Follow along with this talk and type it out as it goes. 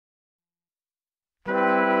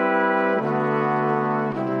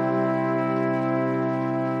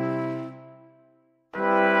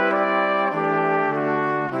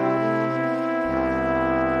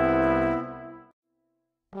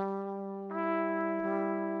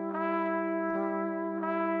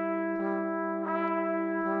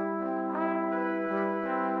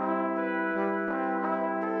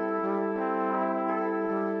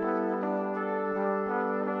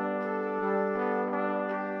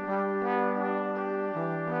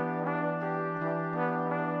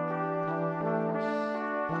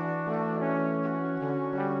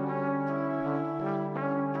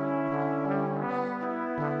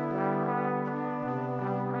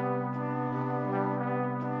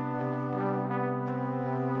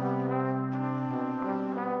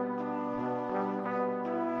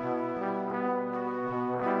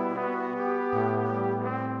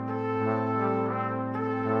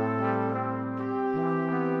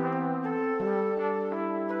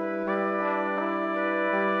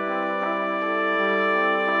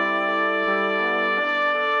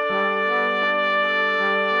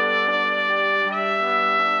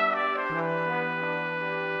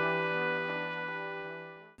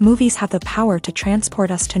Movies have the power to transport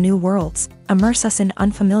us to new worlds, immerse us in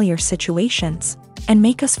unfamiliar situations, and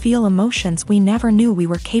make us feel emotions we never knew we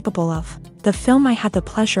were capable of. The film I had the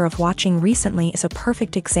pleasure of watching recently is a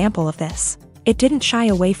perfect example of this. It didn't shy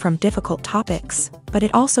away from difficult topics, but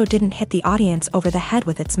it also didn't hit the audience over the head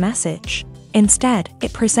with its message. Instead,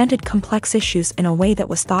 it presented complex issues in a way that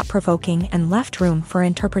was thought-provoking and left room for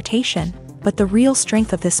interpretation. But the real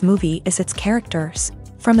strength of this movie is its characters.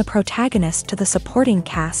 From the protagonist to the supporting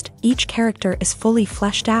cast, each character is fully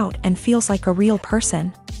fleshed out and feels like a real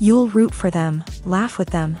person. You'll root for them, laugh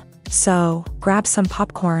with them. So, grab some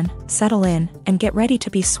popcorn, settle in, and get ready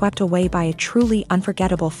to be swept away by a truly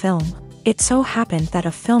unforgettable film. It so happened that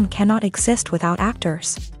a film cannot exist without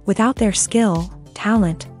actors. Without their skill,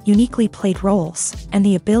 talent, uniquely played roles, and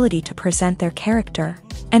the ability to present their character.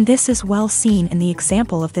 And this is well seen in the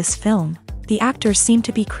example of this film. The actors seem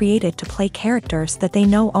to be created to play characters that they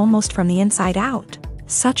know almost from the inside out.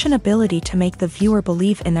 Such an ability to make the viewer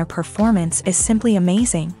believe in their performance is simply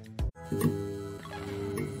amazing.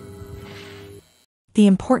 The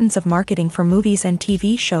importance of marketing for movies and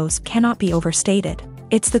TV shows cannot be overstated.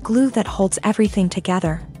 It's the glue that holds everything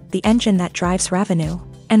together, the engine that drives revenue,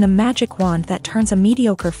 and the magic wand that turns a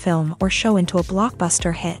mediocre film or show into a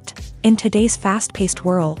blockbuster hit. In today's fast-paced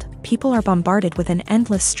world, people are bombarded with an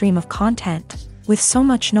endless stream of content. With so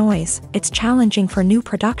much noise, it's challenging for new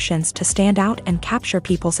productions to stand out and capture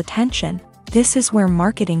people's attention. This is where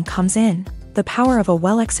marketing comes in. The power of a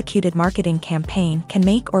well-executed marketing campaign can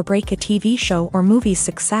make or break a TV show or movie's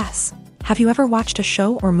success. Have you ever watched a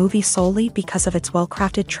show or movie solely because of its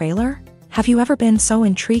well-crafted trailer? Have you ever been so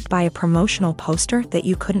intrigued by a promotional poster that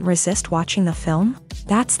you couldn't resist watching the film?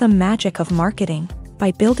 That's the magic of marketing.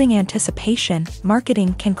 By building anticipation,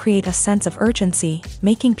 marketing can create a sense of urgency,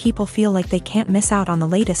 making people feel like they can't miss out on the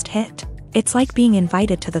latest hit. It's like being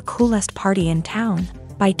invited to the coolest party in town.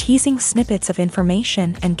 By teasing snippets of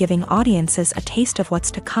information and giving audiences a taste of what's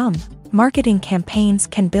to come, marketing campaigns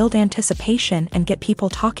can build anticipation and get people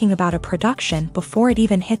talking about a production before it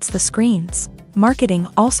even hits the screens. Marketing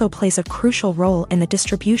also plays a crucial role in the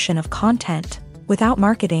distribution of content. Without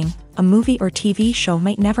marketing, a movie or TV show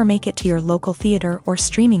might never make it to your local theater or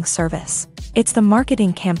streaming service. It's the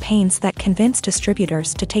marketing campaigns that convince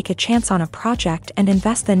distributors to take a chance on a project and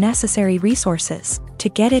invest the necessary resources to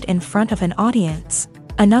get it in front of an audience.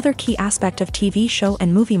 Another key aspect of TV show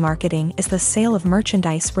and movie marketing is the sale of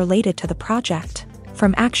merchandise related to the project.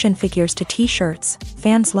 From action figures to t-shirts,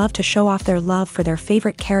 fans love to show off their love for their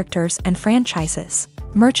favorite characters and franchises.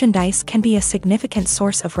 Merchandise can be a significant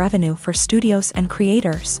source of revenue for studios and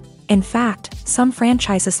creators. In fact, some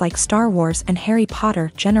franchises like Star Wars and Harry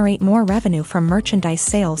Potter generate more revenue from merchandise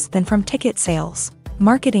sales than from ticket sales.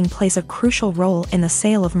 Marketing plays a crucial role in the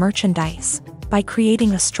sale of merchandise. By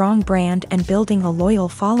creating a strong brand and building a loyal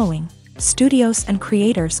following, studios and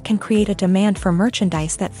creators can create a demand for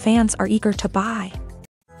merchandise that fans are eager to buy.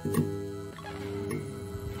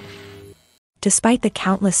 Despite the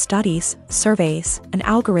countless studies, surveys, and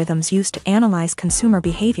algorithms used to analyze consumer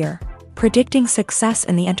behavior, predicting success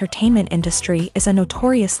in the entertainment industry is a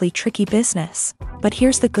notoriously tricky business. But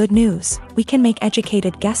here's the good news: we can make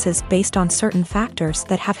educated guesses based on certain factors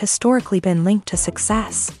that have historically been linked to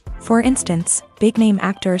success. For instance, big-name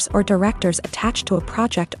actors or directors attached to a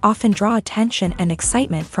project often draw attention and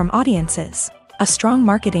excitement from audiences. A strong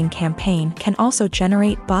marketing campaign can also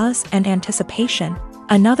generate buzz and anticipation.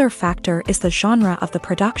 Another factor is the genre of the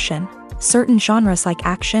production. Certain genres like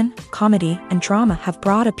action, comedy, and drama have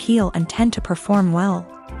broad appeal and tend to perform well.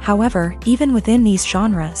 However, even within these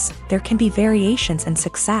genres, there can be variations in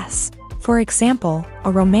success. For example,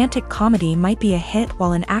 a romantic comedy might be a hit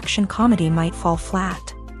while an action comedy might fall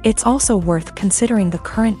flat. It's also worth considering the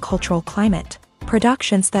current cultural climate.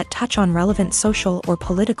 Productions that touch on relevant social or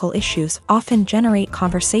political issues often generate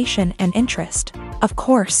conversation and interest. Of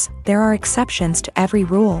course, there are exceptions to every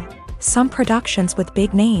rule. Some productions with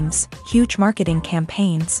big names, huge marketing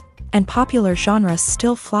campaigns, and popular genres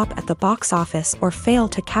still flop at the box office or fail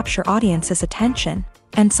to capture audiences' attention.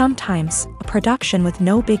 And sometimes, a production with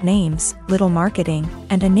no big names, little marketing,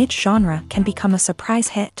 and a niche genre can become a surprise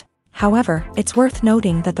hit. However, it's worth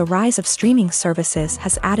noting that the rise of streaming services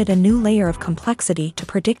has added a new layer of complexity to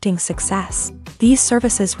predicting success. These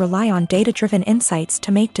services rely on data-driven insights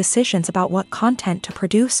to make decisions about what content to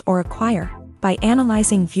produce or acquire. By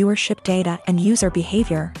analyzing viewership data and user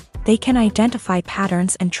behavior, they can identify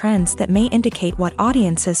patterns and trends that may indicate what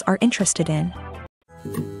audiences are interested in.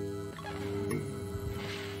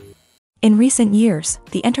 In recent years,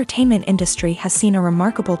 the entertainment industry has seen a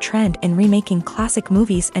remarkable trend in remaking classic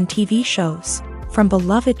movies and TV shows. From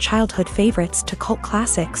beloved childhood favorites to cult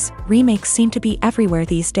classics, remakes seem to be everywhere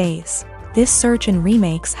these days. This surge in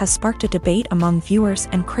remakes has sparked a debate among viewers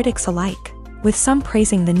and critics alike, with some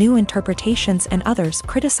praising the new interpretations and others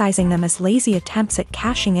criticizing them as lazy attempts at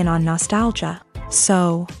cashing in on nostalgia.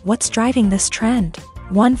 So, what's driving this trend?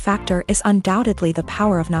 One factor is undoubtedly the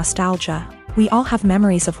power of nostalgia. We all have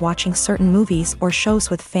memories of watching certain movies or shows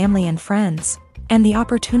with family and friends, and the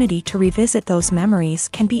opportunity to revisit those memories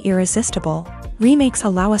can be irresistible. Remakes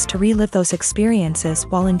allow us to relive those experiences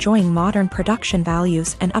while enjoying modern production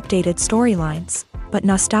values and updated storylines. But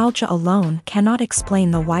nostalgia alone cannot explain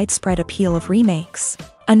the widespread appeal of remakes.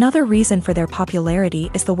 Another reason for their popularity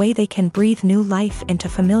is the way they can breathe new life into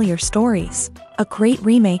familiar stories. A great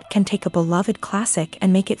remake can take a beloved classic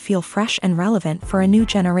and make it feel fresh and relevant for a new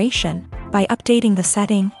generation. By updating the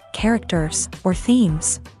setting, characters, or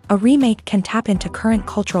themes, a remake can tap into current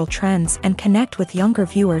cultural trends and connect with younger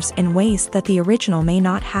viewers in ways that the original may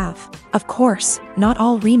not have. Of course, not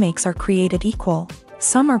all remakes are created equal.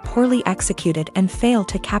 Some are poorly executed and fail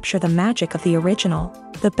to capture the magic of the original.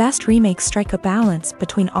 The best remakes strike a balance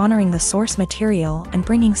between honoring the source material and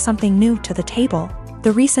bringing something new to the table.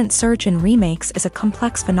 The recent surge in remakes is a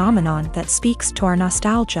complex phenomenon that speaks to our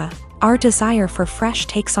nostalgia, our desire for fresh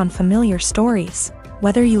takes on familiar stories.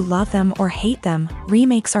 Whether you love them or hate them,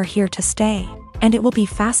 remakes are here to stay, and it will be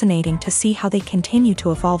fascinating to see how they continue to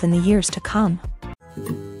evolve in the years to come.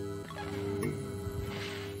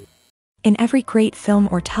 In every great film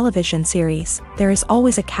or television series, there is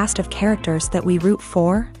always a cast of characters that we root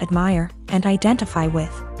for, admire, and identify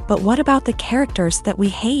with. But what about the characters that we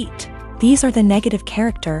hate? These are the negative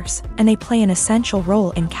characters, and they play an essential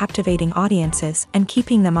role in captivating audiences and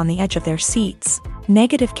keeping them on the edge of their seats.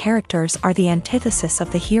 Negative characters are the antithesis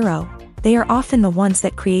of the hero. They are often the ones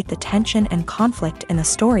that create the tension and conflict in the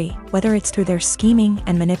story, whether it's through their scheming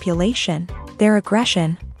and manipulation, their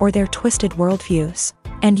aggression, or their twisted worldviews.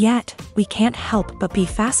 And yet, we can't help but be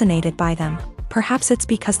fascinated by them. Perhaps it's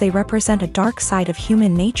because they represent a dark side of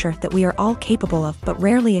human nature that we are all capable of but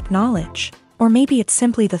rarely acknowledge. Or maybe it's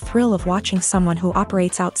simply the thrill of watching someone who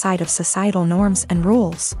operates outside of societal norms and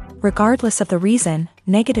rules. Regardless of the reason,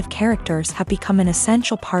 negative characters have become an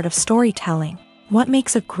essential part of storytelling. What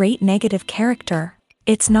makes a great negative character?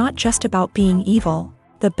 It's not just about being evil.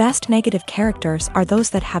 The best negative characters are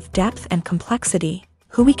those that have depth and complexity,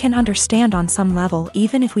 who we can understand on some level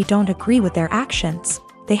even if we don't agree with their actions.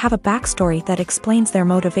 They have a backstory that explains their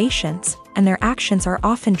motivations, and their actions are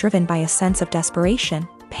often driven by a sense of desperation,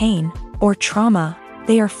 pain, or trauma.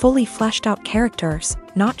 They are fully fleshed out characters,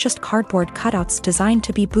 not just cardboard cutouts designed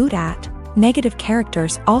to be booed at. Negative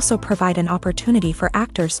characters also provide an opportunity for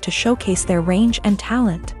actors to showcase their range and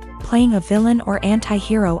talent. Playing a villain or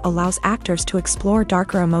anti-hero allows actors to explore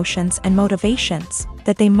darker emotions and motivations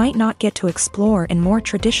that they might not get to explore in more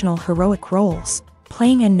traditional heroic roles.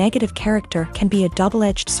 Playing a negative character can be a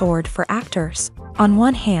double-edged sword for actors. On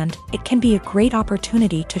one hand, it can be a great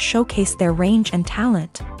opportunity to showcase their range and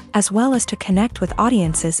talent, as well as to connect with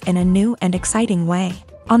audiences in a new and exciting way.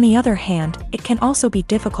 On the other hand, it can also be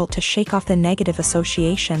difficult to shake off the negative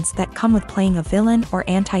associations that come with playing a villain or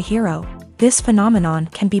anti-hero. This phenomenon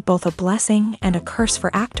can be both a blessing and a curse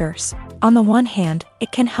for actors. On the one hand,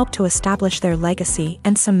 it can help to establish their legacy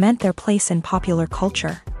and cement their place in popular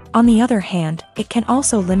culture. On the other hand, it can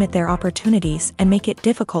also limit their opportunities and make it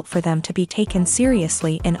difficult for them to be taken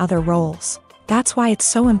seriously in other roles. That's why it's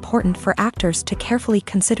so important for actors to carefully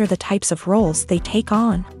consider the types of roles they take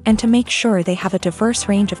on, and to make sure they have a diverse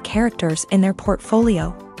range of characters in their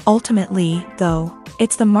portfolio. Ultimately, though,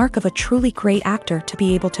 it's the mark of a truly great actor to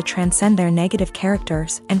be able to transcend their negative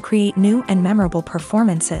characters and create new and memorable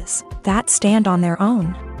performances that stand on their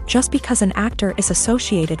own. Just because an actor is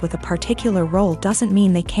associated with a particular role doesn't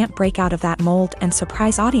mean they can't break out of that mold and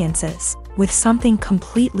surprise audiences with something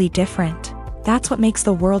completely different. That's what makes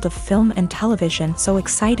the world of film and television so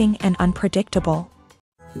exciting and unpredictable.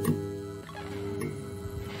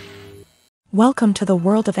 Welcome to the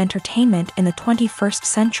world of entertainment in the 21st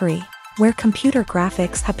century, where computer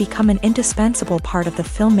graphics have become an indispensable part of the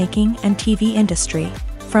filmmaking and TV industry.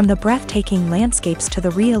 From the breathtaking landscapes to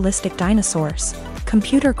the realistic dinosaurs,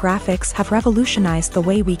 computer graphics have revolutionized the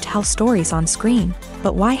way we tell stories on screen.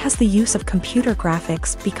 But why has the use of computer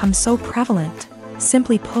graphics become so prevalent?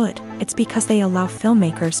 Simply put, it's because they allow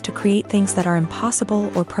filmmakers to create things that are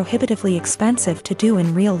impossible or prohibitively expensive to do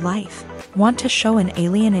in real life. Want to show an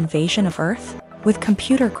alien invasion of Earth? With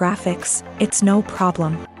computer graphics, it's no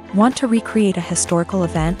problem. Want to recreate a historical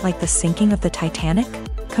event like the sinking of the Titanic?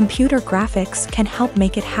 Computer graphics can help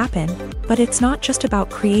make it happen. But it's not just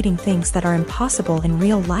about creating things that are impossible in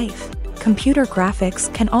real life. Computer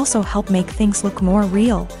graphics can also help make things look more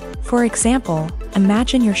real. For example,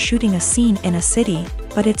 imagine you're shooting a scene in a city,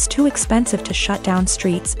 but it's too expensive to shut down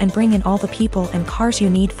streets and bring in all the people and cars you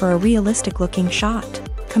need for a realistic-looking shot.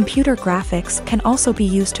 Computer graphics can also be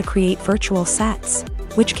used to create virtual sets,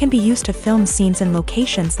 which can be used to film scenes in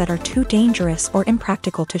locations that are too dangerous or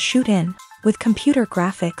impractical to shoot in. With computer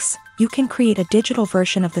graphics, you can create a digital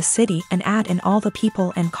version of the city and add in all the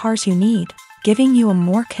people and cars you need, giving you a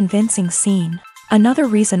more convincing scene. Another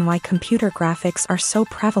reason why computer graphics are so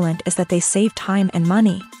prevalent is that they save time and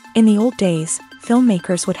money. In the old days,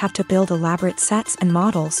 filmmakers would have to build elaborate sets and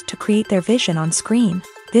models to create their vision on screen.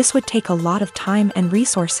 This would take a lot of time and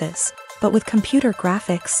resources. But with computer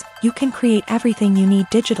graphics, you can create everything you need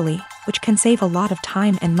digitally, which can save a lot of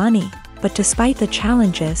time and money. But despite the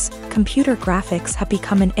challenges, computer graphics have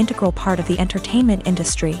become an integral part of the entertainment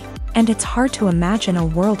industry, and it's hard to imagine a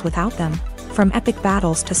world without them. From epic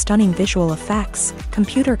battles to stunning visual effects,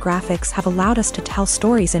 computer graphics have allowed us to tell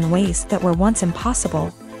stories in ways that were once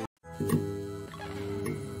impossible.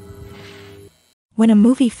 When a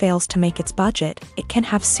movie fails to make its budget, it can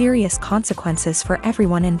have serious consequences for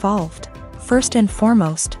everyone involved. First and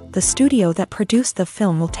foremost, the studio that produced the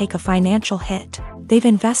film will take a financial hit. They've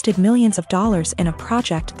invested millions of dollars in a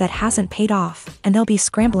project that hasn't paid off, and they'll be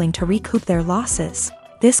scrambling to recoup their losses.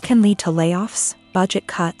 This can lead to layoffs, budget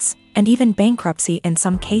cuts, and even bankruptcy in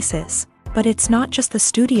some cases. But it's not just the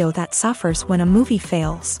studio that suffers when a movie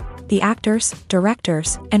fails. The actors,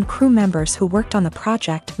 directors, and crew members who worked on the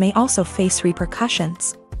project may also face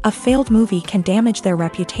repercussions. A failed movie can damage their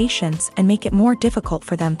reputations and make it more difficult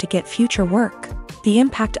for them to get future work. The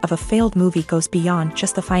impact of a failed movie goes beyond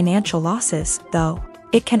just the financial losses, though.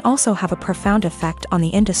 It can also have a profound effect on the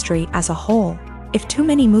industry as a whole. If too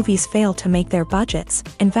many movies fail to make their budgets,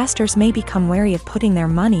 investors may become wary of putting their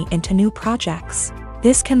money into new projects.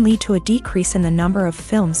 This can lead to a decrease in the number of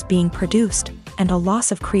films being produced, and a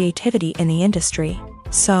loss of creativity in the industry.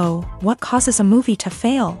 So, what causes a movie to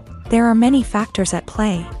fail? There are many factors at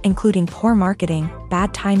play, including poor marketing,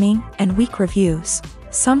 bad timing, and weak reviews.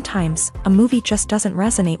 Sometimes, a movie just doesn't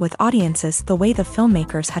resonate with audiences the way the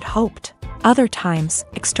filmmakers had hoped. Other times,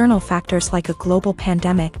 external factors like a global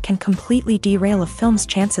pandemic can completely derail a film's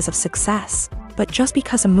chances of success. But just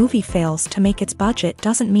because a movie fails to make its budget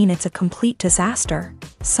doesn't mean it's a complete disaster.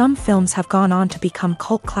 Some films have gone on to become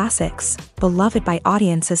cult classics, beloved by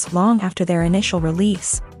audiences long after their initial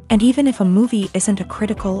release. And even if a movie isn't a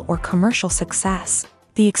critical or commercial success,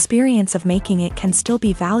 the experience of making it can still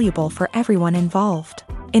be valuable for everyone involved.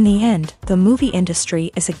 In the end, the movie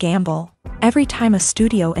industry is a gamble. Every time a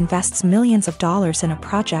studio invests millions of dollars in a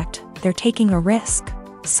project, they're taking a risk.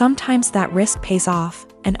 Sometimes that risk pays off,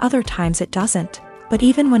 and other times it doesn't. But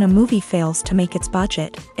even when a movie fails to make its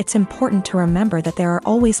budget, it's important to remember that there are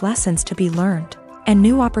always lessons to be learned, and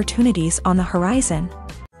new opportunities on the horizon.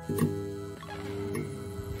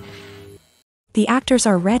 The actors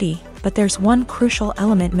are ready, but there's one crucial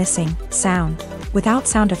element missing: sound. Without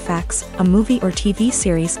sound effects, a movie or TV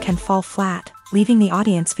series can fall flat, leaving the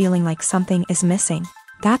audience feeling like something is missing.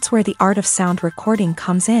 That's where the art of sound recording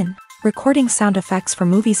comes in. Recording sound effects for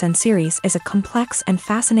movies and series is a complex and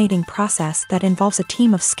fascinating process that involves a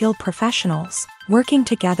team of skilled professionals working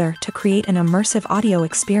together to create an immersive audio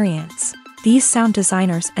experience. These sound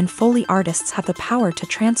designers and Foley artists have the power to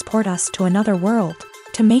transport us to another world,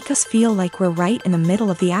 to make us feel like we're right in the middle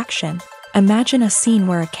of the action. Imagine a scene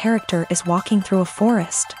where a character is walking through a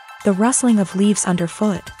forest. The rustling of leaves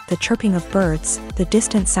underfoot, the chirping of birds, the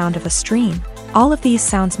distant sound of a stream. All of these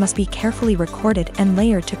sounds must be carefully recorded and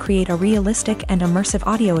layered to create a realistic and immersive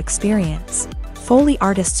audio experience. Foley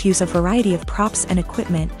artists use a variety of props and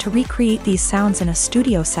equipment to recreate these sounds in a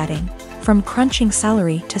studio setting, from crunching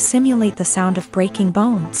celery to simulate the sound of breaking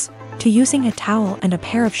bones, to using a towel and a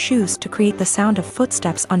pair of shoes to create the sound of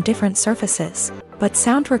footsteps on different surfaces. But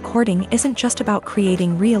sound recording isn't just about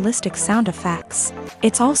creating realistic sound effects.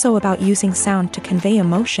 It's also about using sound to convey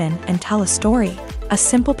emotion and tell a story. A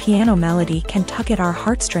simple piano melody can tug at our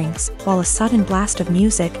heartstrings, while a sudden blast of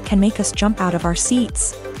music can make us jump out of our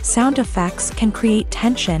seats. Sound effects can create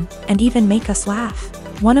tension and even make us laugh.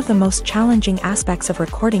 One of the most challenging aspects of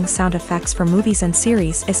recording sound effects for movies and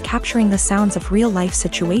series is capturing the sounds of real-life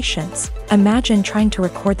situations. Imagine trying to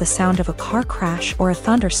record the sound of a car crash or a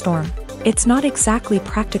thunderstorm. It's not exactly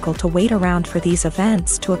practical to wait around for these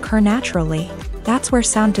events to occur naturally. That's where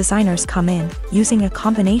sound designers come in, using a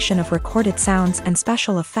combination of recorded sounds and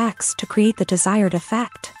special effects to create the desired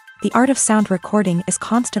effect. The art of sound recording is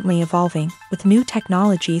constantly evolving, with new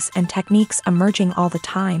technologies and techniques emerging all the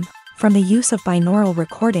time. From the use of binaural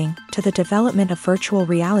recording to the development of virtual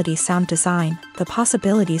reality sound design, the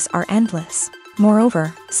possibilities are endless.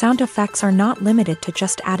 Moreover, sound effects are not limited to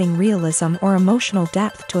just adding realism or emotional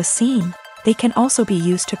depth to a scene. They can also be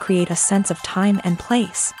used to create a sense of time and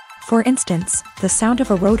place. For instance, the sound of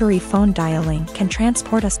a rotary phone dialing can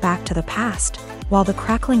transport us back to the past, while the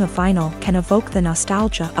crackling of vinyl can evoke the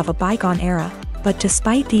nostalgia of a bygone era. But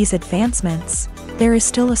despite these advancements, there is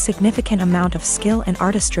still a significant amount of skill and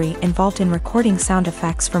artistry involved in recording sound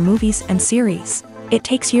effects for movies and series. It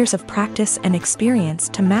takes years of practice and experience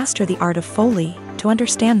to master the art of Foley, to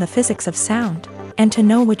understand the physics of sound, and to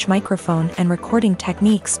know which microphone and recording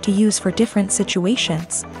techniques to use for different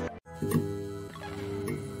situations.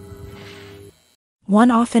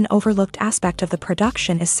 One often overlooked aspect of the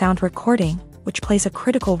production is sound recording, which plays a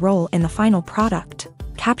critical role in the final product.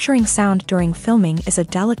 Capturing sound during filming is a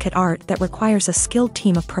delicate art that requires a skilled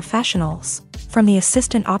team of professionals. From the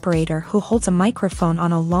assistant operator who holds a microphone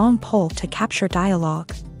on a long pole to capture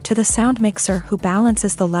dialogue, to the sound mixer who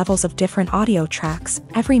balances the levels of different audio tracks,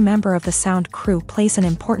 every member of the sound crew plays an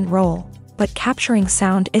important role. But capturing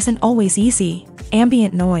sound isn't always easy.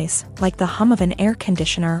 Ambient noise, like the hum of an air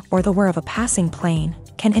conditioner or the whir of a passing plane,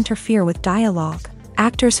 can interfere with dialogue.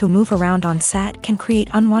 Actors who move around on set can create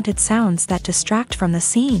unwanted sounds that distract from the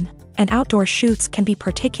scene, and outdoor shoots can be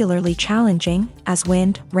particularly challenging, as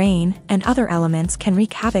wind, rain, and other elements can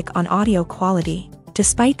wreak havoc on audio quality.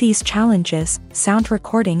 Despite these challenges, sound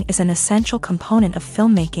recording is an essential component of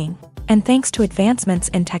filmmaking, and thanks to advancements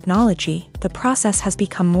in technology, the process has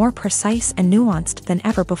become more precise and nuanced than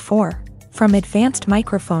ever before. From advanced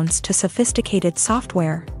microphones to sophisticated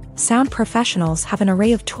software, sound professionals have an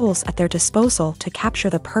array of tools at their disposal to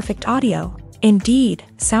capture the perfect audio. Indeed,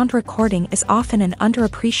 sound recording is often an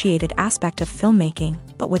underappreciated aspect of filmmaking,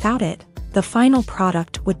 but without it, the final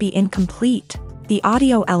product would be incomplete. The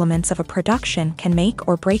audio elements of a production can make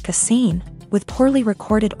or break a scene, with poorly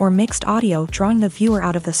recorded or mixed audio drawing the viewer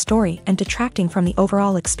out of the story and detracting from the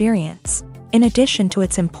overall experience. In addition to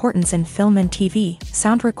its importance in film and TV,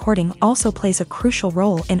 sound recording also plays a crucial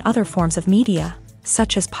role in other forms of media,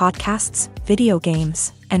 such as podcasts, video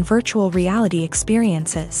games, and virtual reality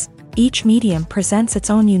experiences. Each medium presents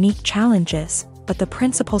its own unique challenges, but the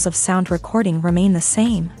principles of sound recording remain the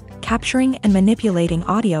same: capturing and manipulating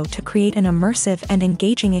audio to create an immersive and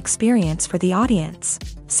engaging experience for the audience.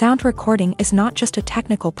 Sound recording is not just a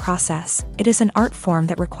technical process, it is an art form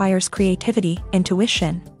that requires creativity,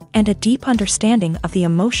 intuition, and a deep understanding of the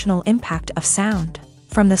emotional impact of sound.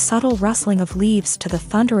 From the subtle rustling of leaves to the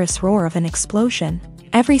thunderous roar of an explosion,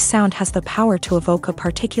 every sound has the power to evoke a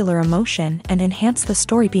particular emotion and enhance the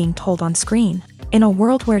story being told on screen. In a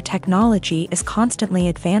world where technology is constantly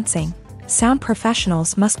advancing, sound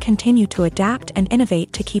professionals must continue to adapt and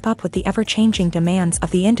innovate to keep up with the ever-changing demands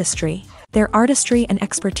of the industry. Their artistry and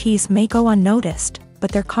expertise may go unnoticed,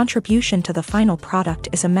 but their contribution to the final product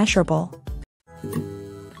is immeasurable.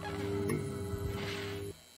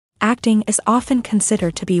 Acting is often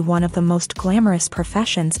considered to be one of the most glamorous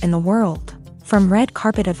professions in the world. From red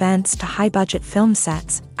carpet events to high-budget film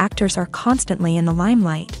sets, actors are constantly in the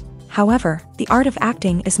limelight. However, the art of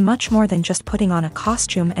acting is much more than just putting on a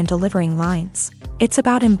costume and delivering lines. It's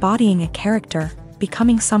about embodying a character,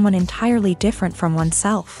 becoming someone entirely different from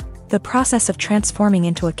oneself. The process of transforming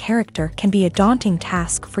into a character can be a daunting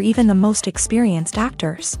task for even the most experienced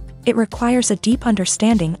actors. It requires a deep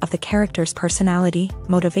understanding of the character's personality,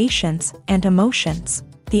 motivations, and emotions.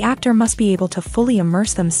 The actor must be able to fully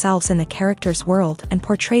immerse themselves in the character's world and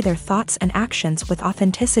portray their thoughts and actions with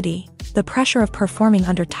authenticity. The pressure of performing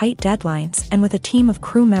under tight deadlines and with a team of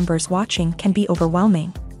crew members watching can be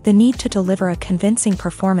overwhelming. The need to deliver a convincing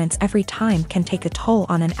performance every time can take a toll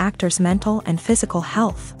on an actor's mental and physical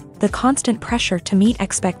health. The constant pressure to meet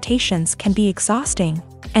expectations can be exhausting,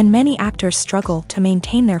 and many actors struggle to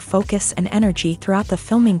maintain their focus and energy throughout the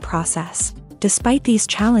filming process. Despite these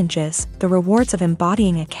challenges, the rewards of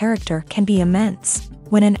embodying a character can be immense.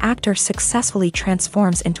 When an actor successfully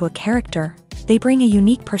transforms into a character, they bring a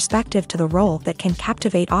unique perspective to the role that can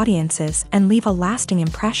captivate audiences and leave a lasting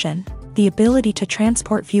impression. The ability to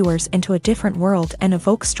transport viewers into a different world and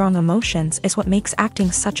evoke strong emotions is what makes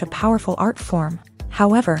acting such a powerful art form.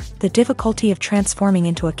 However, the difficulty of transforming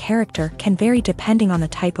into a character can vary depending on the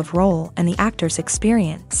type of role and the actor's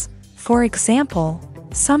experience. For example,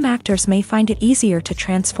 some actors may find it easier to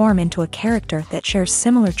transform into a character that shares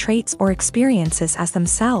similar traits or experiences as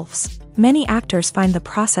themselves. Many actors find the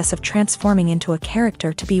process of transforming into a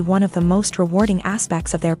character to be one of the most rewarding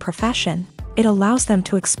aspects of their profession. It allows them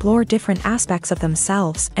to explore different aspects of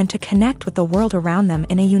themselves and to connect with the world around them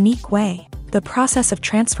in a unique way. The process of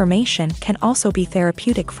transformation can also be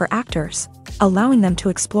therapeutic for actors, allowing them to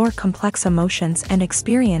explore complex emotions and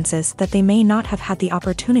experiences that they may not have had the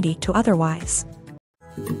opportunity to otherwise.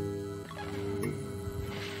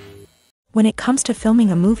 When it comes to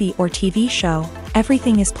filming a movie or TV show,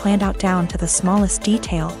 everything is planned out down to the smallest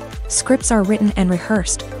detail. Scripts are written and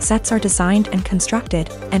rehearsed, sets are designed and constructed,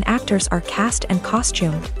 and actors are cast and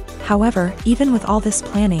costumed. However, even with all this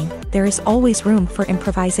planning, there is always room for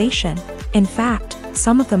improvisation. In fact,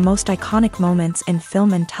 some of the most iconic moments in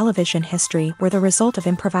film and television history were the result of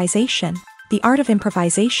improvisation. The art of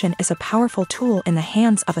improvisation is a powerful tool in the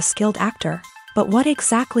hands of a skilled actor. But what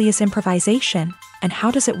exactly is improvisation, and how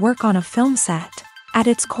does it work on a film set? At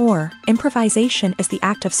its core, improvisation is the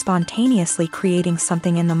act of spontaneously creating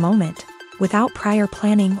something in the moment, without prior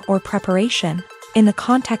planning or preparation. In the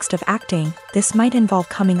context of acting, this might involve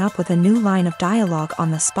coming up with a new line of dialogue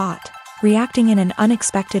on the spot, reacting in an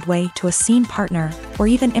unexpected way to a scene partner, or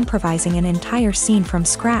even improvising an entire scene from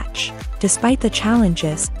scratch. Despite the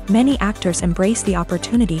challenges, many actors embrace the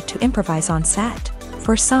opportunity to improvise on set.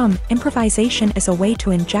 For some, improvisation is a way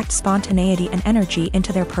to inject spontaneity and energy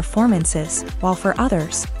into their performances, while for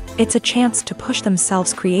others, it's a chance to push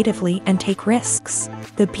themselves creatively and take risks.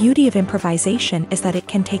 The beauty of improvisation is that it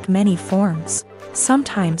can take many forms.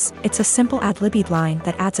 Sometimes, it's a simple ad-libbed line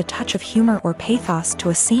that adds a touch of humor or pathos to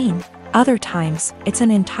a scene. Other times, it's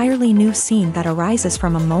an entirely new scene that arises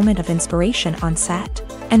from a moment of inspiration on set.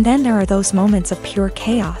 And then there are those moments of pure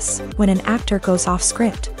chaos, when an actor goes off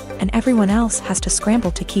script, and everyone else has to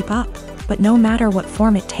scramble to keep up. But no matter what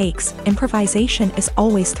form it takes, improvisation is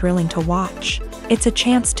always thrilling to watch. It's a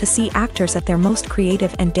chance to see actors at their most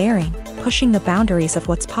creative and daring, pushing the boundaries of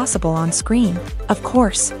what's possible on screen. Of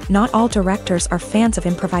course, not all directors are fans of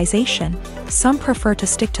improvisation. Some prefer to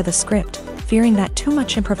stick to the script, fearing that too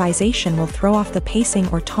much improvisation will throw off the pacing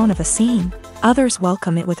or tone of a scene. Others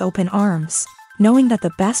welcome it with open arms, knowing that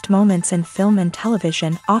the best moments in film and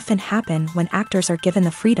television often happen when actors are given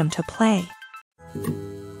the freedom to play.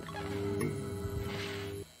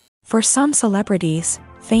 For some celebrities,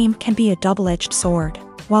 fame can be a double-edged sword.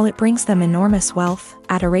 While it brings them enormous wealth,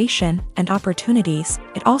 adoration, and opportunities,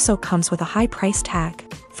 it also comes with a high price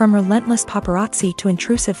tag. From relentless paparazzi to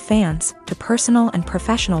intrusive fans, to personal and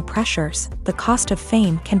professional pressures, the cost of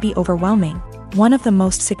fame can be overwhelming. One of the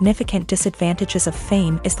most significant disadvantages of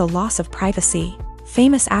fame is the loss of privacy.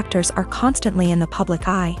 Famous actors are constantly in the public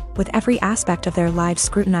eye, with every aspect of their lives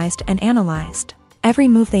scrutinized and analyzed. Every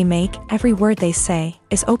move they make, every word they say,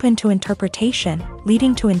 is open to interpretation,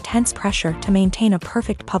 leading to intense pressure to maintain a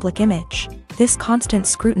perfect public image. This constant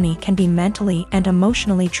scrutiny can be mentally and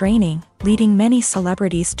emotionally draining, leading many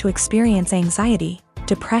celebrities to experience anxiety,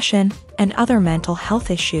 depression, and other mental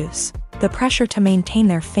health issues. The pressure to maintain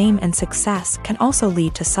their fame and success can also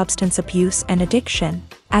lead to substance abuse and addiction,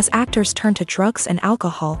 as actors turn to drugs and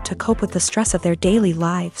alcohol to cope with the stress of their daily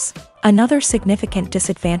lives. Another significant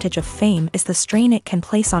disadvantage of fame is the strain it can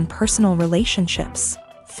place on personal relationships.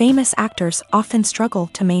 Famous actors often struggle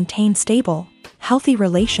to maintain stable, healthy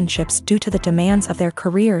relationships due to the demands of their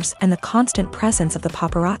careers and the constant presence of the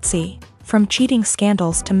paparazzi. From cheating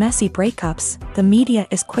scandals to messy breakups, the media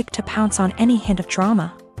is quick to pounce on any hint of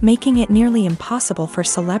drama, making it nearly impossible for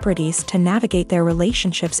celebrities to navigate their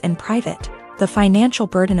relationships in private. The financial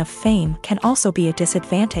burden of fame can also be a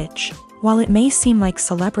disadvantage. While it may seem like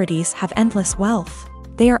celebrities have endless wealth,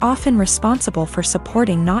 they are often responsible for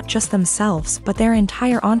supporting not just themselves but their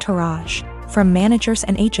entire entourage. From managers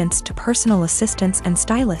and agents to personal assistants and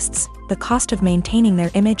stylists, the cost of maintaining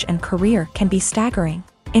their image and career can be staggering.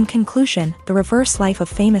 In conclusion, the reverse life of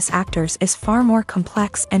famous actors is far more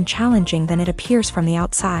complex and challenging than it appears from the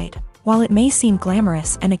outside. While it may seem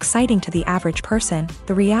glamorous and exciting to the average person,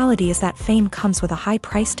 the reality is that fame comes with a high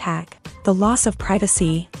price tag. The loss of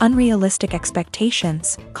privacy, unrealistic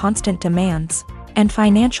expectations, constant demands, and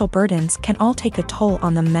financial burdens can all take a toll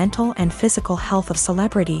on the mental and physical health of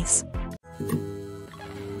celebrities.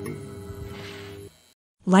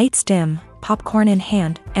 Lights dim, popcorn in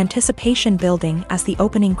hand, anticipation building as the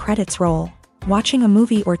opening credits roll. Watching a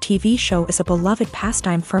movie or TV show is a beloved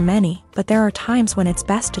pastime for many, but there are times when it's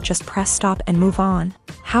best to just press stop and move on.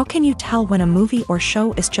 How can you tell when a movie or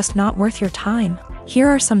show is just not worth your time? Here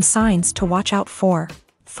are some signs to watch out for.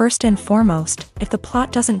 First and foremost, if the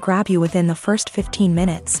plot doesn't grab you within the first 15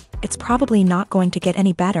 minutes, it's probably not going to get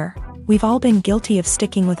any better. We've all been guilty of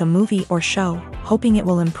sticking with a movie or show, hoping it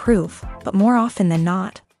will improve, but more often than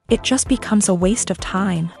not, it just becomes a waste of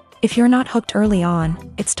time. If you're not hooked early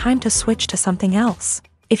on, it's time to switch to something else.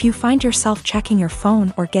 If you find yourself checking your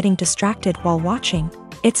phone or getting distracted while watching,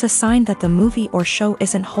 it's a sign that the movie or show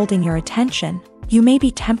isn't holding your attention. You may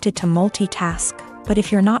be tempted to multitask, but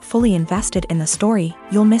if you're not fully invested in the story,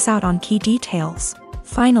 you'll miss out on key details.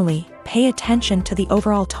 Finally, pay attention to the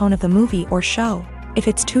overall tone of the movie or show. If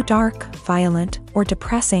it's too dark, violent, or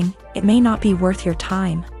depressing, it may not be worth your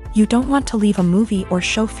time. You don't want to leave a movie or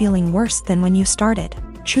show feeling worse than when you started.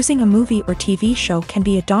 Choosing a movie or TV show can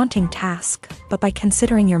be a daunting task, but by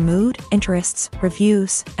considering your mood, interests,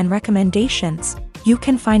 reviews, and recommendations, you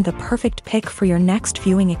can find the perfect pick for your next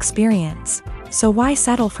viewing experience. So why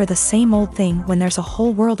settle for the same old thing when there's a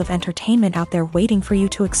whole world of entertainment out there waiting for you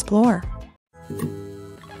to explore?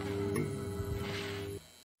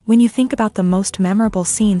 When you think about the most memorable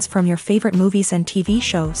scenes from your favorite movies and TV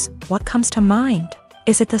shows, what comes to mind?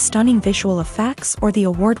 Is it the stunning visual effects or the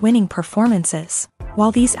award-winning performances?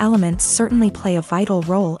 While these elements certainly play a vital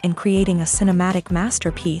role in creating a cinematic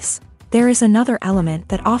masterpiece, there is another element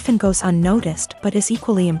that often goes unnoticed but is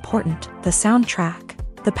equally important: the soundtrack.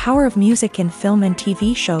 The power of music in film and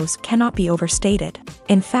TV shows cannot be overstated.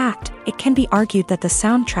 In fact, it can be argued that the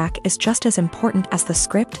soundtrack is just as important as the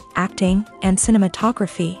script, acting, and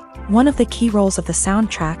cinematography. One of the key roles of the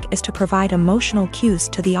soundtrack is to provide emotional cues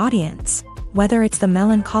to the audience. Whether it's the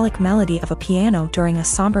melancholic melody of a piano during a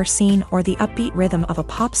somber scene or the upbeat rhythm of a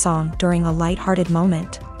pop song during a lighthearted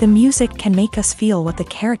moment, the music can make us feel what the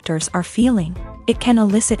characters are feeling. It can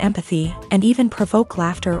elicit empathy and even provoke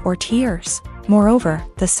laughter or tears. Moreover,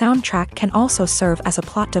 the soundtrack can also serve as a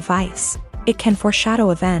plot device. It can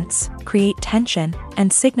foreshadow events, create tension,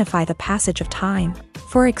 and signify the passage of time.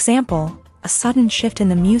 For example, a sudden shift in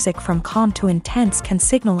the music from calm to intense can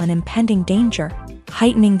signal an impending danger,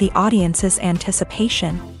 heightening the audience's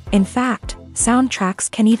anticipation. In fact, soundtracks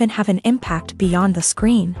can even have an impact beyond the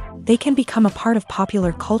screen. They can become a part of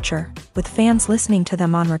popular culture, with fans listening to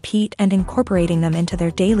them on repeat and incorporating them into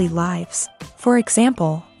their daily lives. For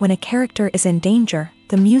example, when a character is in danger,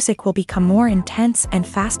 the music will become more intense and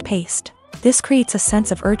fast-paced. This creates a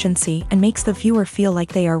sense of urgency and makes the viewer feel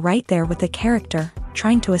like they are right there with the character,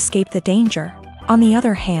 trying to escape the danger. On the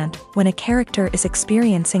other hand, when a character is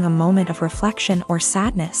experiencing a moment of reflection or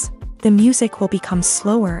sadness, the music will become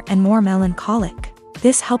slower and more melancholic.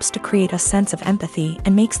 This helps to create a sense of empathy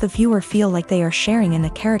and makes the viewer feel like they are sharing in the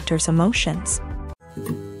character's emotions.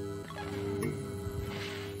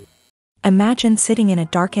 Imagine sitting in a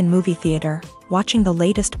darkened movie theater, watching the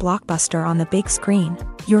latest blockbuster on the big screen.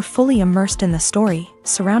 You're fully immersed in the story,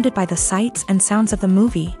 surrounded by the sights and sounds of the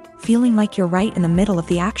movie, feeling like you're right in the middle of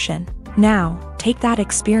the action. Now, take that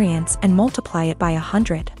experience and multiply it by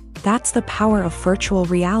 100. That's the power of virtual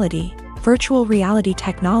reality. Virtual reality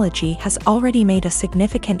technology has already made a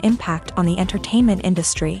significant impact on the entertainment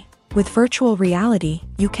industry. With virtual reality,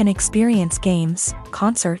 you can experience games,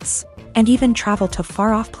 concerts, and even travel to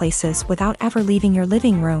far-off places without ever leaving your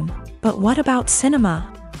living room. But what about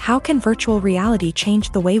cinema? How can virtual reality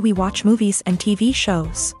change the way we watch movies and TV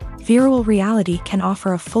shows? Virtual reality can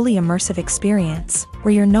offer a fully immersive experience,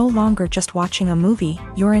 where you're no longer just watching a movie,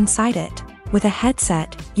 you're inside it. With a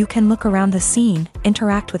headset, you can look around the scene,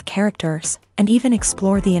 interact with characters, and even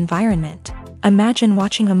explore the environment. Imagine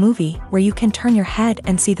watching a movie where you can turn your head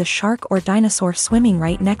and see the shark or dinosaur swimming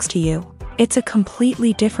right next to you. It's a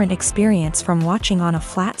completely different experience from watching on a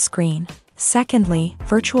flat screen. Secondly,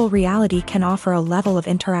 virtual reality can offer a level of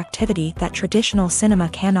interactivity that traditional cinema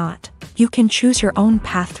cannot. You can choose your own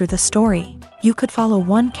path through the story. You could follow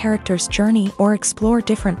one character's journey or explore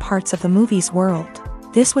different parts of the movie's world.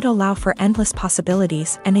 This would allow for endless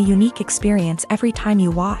possibilities and a unique experience every time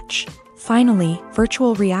you watch. Finally,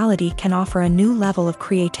 virtual reality can offer a new level of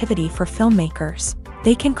creativity for filmmakers.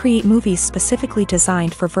 They can create movies specifically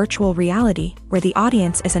designed for virtual reality, where the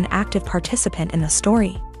audience is an active participant in the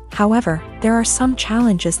story. However, there are some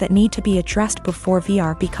challenges that need to be addressed before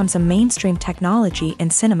VR becomes a mainstream technology in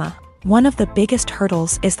cinema. One of the biggest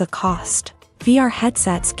hurdles is the cost. VR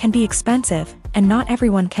headsets can be expensive, and not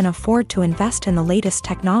everyone can afford to invest in the latest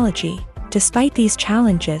technology. Despite these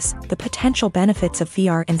challenges, the potential benefits of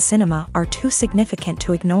VR in cinema are too significant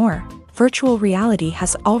to ignore. Virtual reality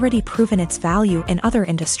has already proven its value in other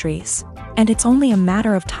industries, and it's only a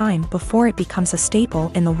matter of time before it becomes a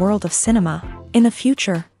staple in the world of cinema. In the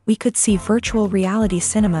future, we could see virtual reality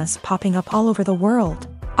cinemas popping up all over the world,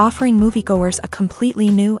 offering moviegoers a completely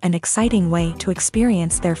new and exciting way to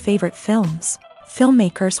experience their favorite films.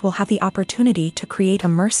 Filmmakers will have the opportunity to create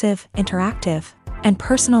immersive, interactive, and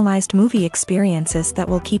personalized movie experiences that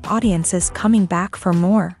will keep audiences coming back for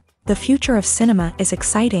more. The future of cinema is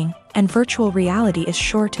exciting, and virtual reality is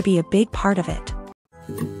sure to be a big part of it.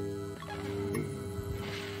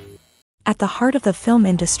 At the heart of the film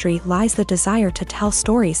industry lies the desire to tell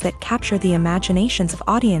stories that capture the imaginations of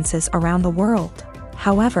audiences around the world.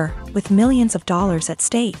 However, with millions of dollars at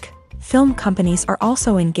stake, film companies are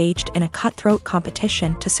also engaged in a cutthroat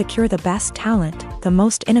competition to secure the best talent, the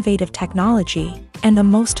most innovative technology, and the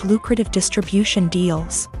most lucrative distribution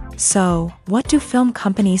deals. So, what do film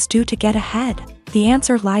companies do to get ahead? The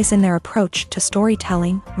answer lies in their approach to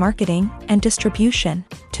storytelling, marketing, and distribution.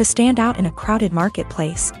 To stand out in a crowded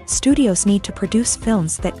marketplace, studios need to produce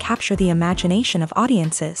films that capture the imagination of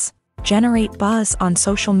audiences, generate buzz on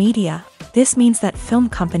social media. This means that film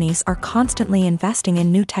companies are constantly investing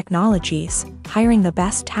in new technologies, hiring the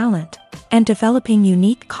best talent, and developing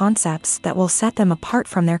unique concepts that will set them apart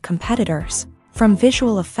from their competitors. From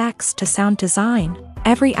visual effects to sound design,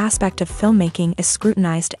 every aspect of filmmaking is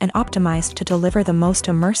scrutinized and optimized to deliver the most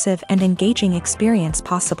immersive and engaging experience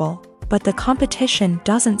possible. But the competition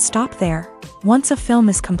doesn't stop there. Once a film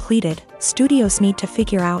is completed, studios need to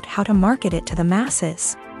figure out how to market it to the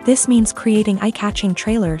masses. This means creating eye-catching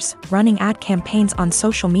trailers, running ad campaigns on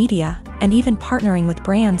social media, and even partnering with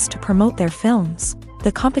brands to promote their films.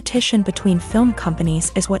 The competition between film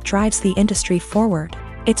companies is what drives the industry forward.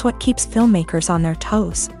 It's what keeps filmmakers on their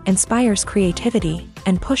toes, inspires creativity,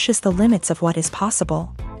 and pushes the limits of what is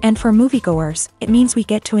possible. And for moviegoers, it means we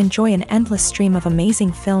get to enjoy an endless stream of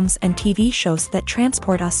amazing films and TV shows that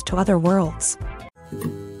transport us to other worlds.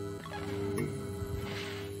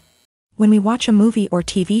 When we watch a movie or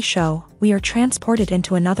TV show, we are transported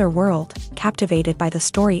into another world, captivated by the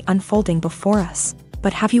story unfolding before us.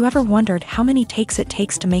 But have you ever wondered how many takes it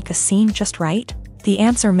takes to make a scene just right? The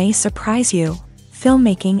answer may surprise you.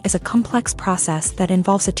 Filmmaking is a complex process that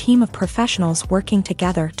involves a team of professionals working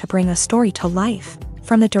together to bring a story to life.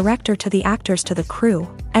 From the director to the actors to the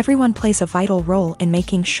crew, everyone plays a vital role in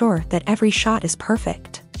making sure that every shot is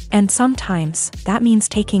perfect. And sometimes, that means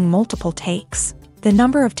taking multiple takes. The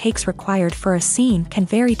number of takes required for a scene can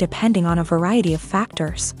vary depending on a variety of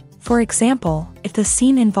factors. For example, if the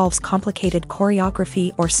scene involves complicated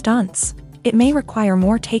choreography or stunts, it may require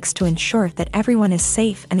more takes to ensure that everyone is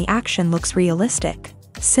safe and the action looks realistic.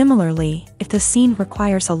 Similarly, if the scene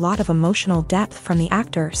requires a lot of emotional depth from the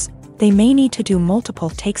actors, they may need to do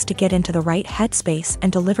multiple takes to get into the right headspace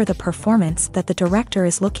and deliver the performance that the director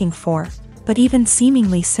is looking for. But even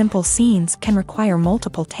seemingly simple scenes can require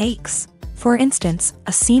multiple takes. For instance,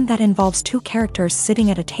 a scene that involves two characters sitting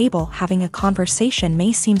at a table having a conversation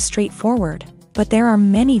may seem straightforward, but there are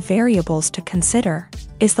many variables to consider.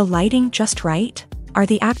 Is the lighting just right? Are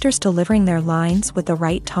the actors delivering their lines with the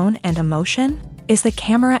right tone and emotion? Is the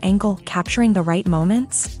camera angle capturing the right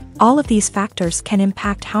moments? All of these factors can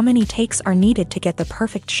impact how many takes are needed to get the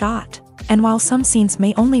perfect shot. And while some scenes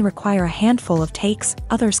may only require a handful of takes,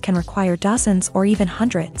 others can require dozens or even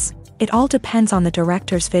hundreds. It all depends on the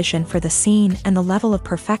director's vision for the scene and the level of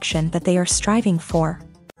perfection that they are striving for.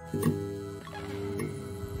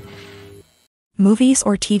 Movies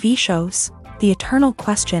or TV shows? The eternal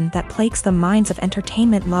question that plagues the minds of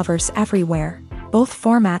entertainment lovers everywhere. Both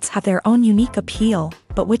formats have their own unique appeal,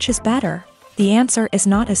 but which is better? The answer is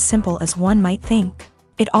not as simple as one might think.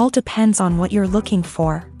 It all depends on what you're looking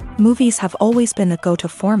for. Movies have always been the go-to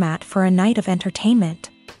format for a night of entertainment.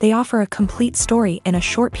 They offer a complete story in a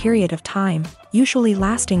short period of time, usually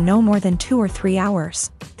lasting no more than 2 or 3 hours.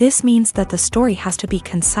 This means that the story has to be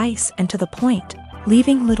concise and to the point,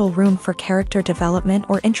 leaving little room for character development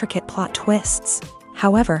or intricate plot twists.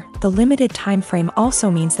 However, the limited time frame also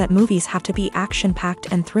means that movies have to be action-packed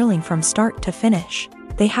and thrilling from start to finish.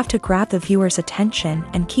 They have to grab the viewer's attention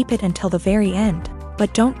and keep it until the very end.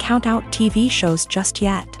 But don't count out TV shows just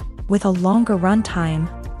yet. With a longer runtime,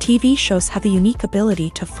 TV shows have the unique ability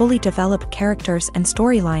to fully develop characters and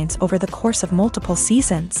storylines over the course of multiple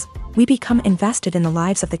seasons. We become invested in the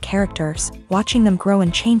lives of the characters, watching them grow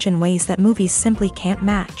and change in ways that movies simply can't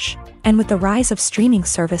match. And with the rise of streaming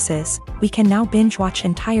services, we can now binge-watch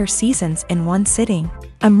entire seasons in one sitting,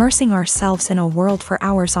 immersing ourselves in a world for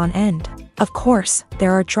hours on end. Of course,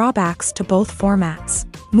 there are drawbacks to both formats.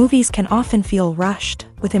 Movies can often feel rushed,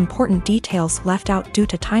 with important details left out due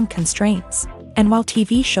to time constraints. And while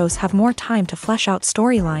TV shows have more time to flesh out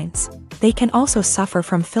storylines, they can also suffer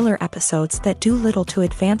from filler episodes that do little to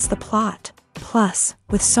advance the plot. Plus,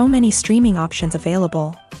 with so many streaming options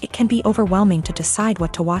available, it can be overwhelming to decide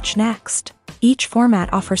what to watch next. Each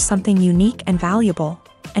format offers something unique and valuable,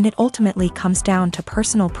 and it ultimately comes down to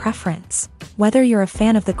personal preference. Whether you're a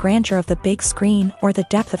fan of the grandeur of the big screen or the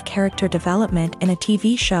depth of character development in a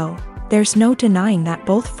TV show, there's no denying that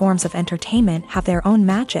both forms of entertainment have their own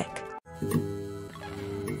magic.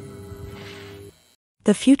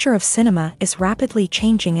 The future of cinema is rapidly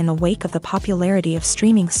changing in the wake of the popularity of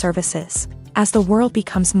streaming services. As the world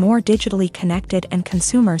becomes more digitally connected and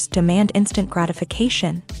consumers demand instant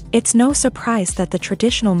gratification, it's no surprise that the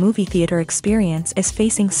traditional movie theater experience is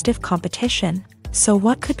facing stiff competition. So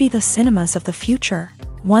what could be the cinemas of the future?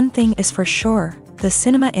 One thing is for sure, the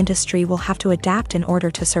cinema industry will have to adapt in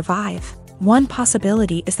order to survive. One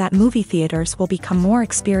possibility is that movie theaters will become more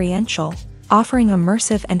experiential, offering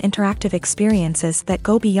immersive and interactive experiences that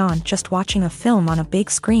go beyond just watching a film on a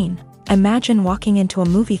big screen. Imagine walking into a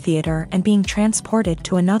movie theater and being transported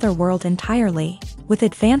to another world entirely. With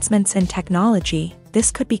advancements in technology,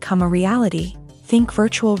 this could become a reality. Think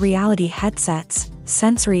virtual reality headsets,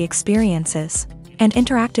 sensory experiences, and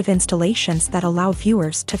interactive installations that allow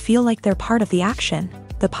viewers to feel like they're part of the action.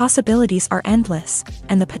 The possibilities are endless,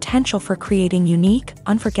 and the potential for creating unique,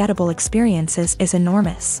 unforgettable experiences is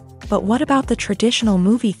enormous. But what about the traditional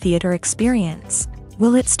movie theater experience?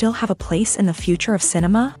 Will it still have a place in the future of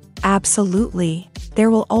cinema? Absolutely.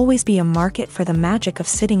 There will always be a market for the magic of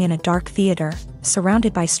sitting in a dark theater,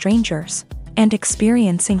 surrounded by strangers, and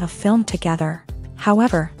experiencing a film together.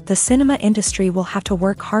 However, the cinema industry will have to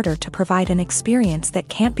work harder to provide an experience that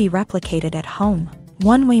can't be replicated at home.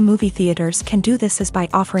 One way movie theaters can do this is by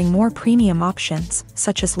offering more premium options,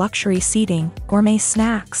 such as luxury seating, gourmet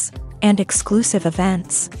snacks, and exclusive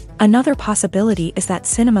events. Another possibility is that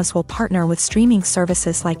cinemas will partner with streaming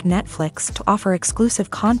services like Netflix to offer exclusive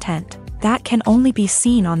content that can only be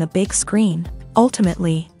seen on the big screen.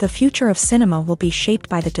 Ultimately, the future of cinema will be shaped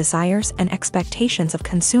by the desires and expectations of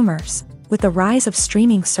consumers. With the rise of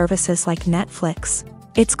streaming services like Netflix,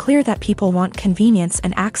 it's clear that people want convenience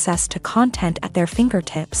and access to content at their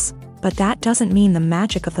fingertips. But that doesn't mean the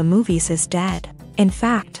magic of the movies is dead. In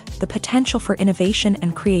fact, the potential for innovation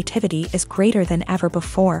and creativity is greater than ever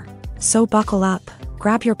before. So buckle up,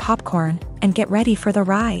 grab your popcorn, and get ready for the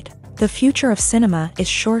ride. The future of cinema is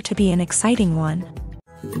sure to be an exciting one.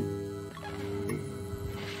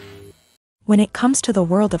 When it comes to the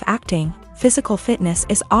world of acting, physical fitness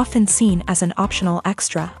is often seen as an optional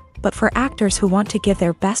extra. But for actors who want to give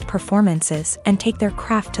their best performances and take their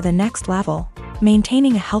craft to the next level,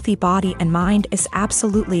 maintaining a healthy body and mind is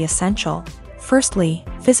absolutely essential. Firstly,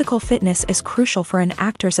 physical fitness is crucial for an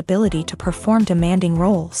actor's ability to perform demanding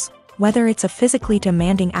roles. Whether it's a physically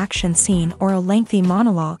demanding action scene or a lengthy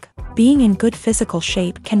monologue, being in good physical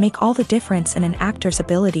shape can make all the difference in an actor's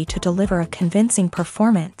ability to deliver a convincing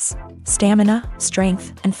performance. Stamina,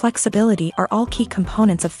 strength, and flexibility are all key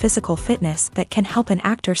components of physical fitness that can help an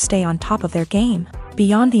actor stay on top of their game.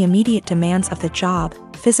 Beyond the immediate demands of the job,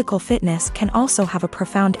 physical fitness can also have a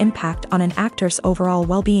profound impact on an actor's overall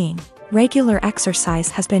well-being. Regular exercise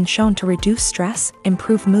has been shown to reduce stress,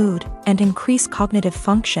 improve mood, and increase cognitive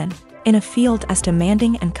function. In a field as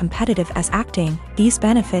demanding and competitive as acting, these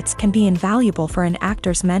benefits can be invaluable for an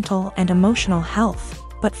actor's mental and emotional health.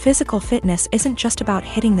 But physical fitness isn't just about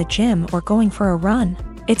hitting the gym or going for a run.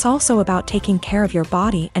 It's also about taking care of your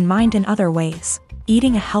body and mind in other ways.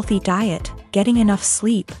 Eating a healthy diet, getting enough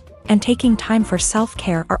sleep, and taking time for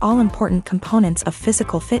self-care are all important components of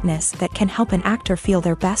physical fitness that can help an actor feel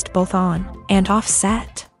their best both on and off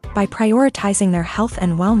set. By prioritizing their health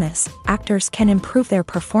and wellness, actors can improve their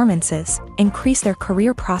performances, increase their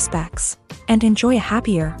career prospects, and enjoy a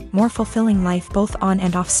happier, more fulfilling life both on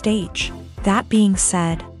and off stage. That being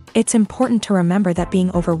said, it's important to remember that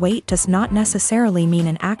being overweight does not necessarily mean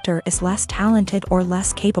an actor is less talented or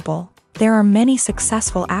less capable. There are many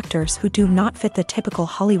successful actors who do not fit the typical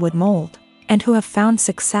Hollywood mold, and who have found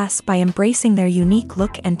success by embracing their unique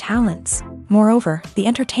look and talents. Moreover, the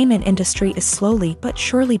entertainment industry is slowly but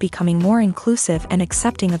surely becoming more inclusive and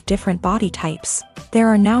accepting of different body types. There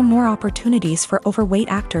are now more opportunities for overweight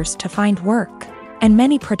actors to find work, and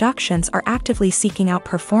many productions are actively seeking out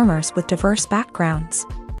performers with diverse backgrounds.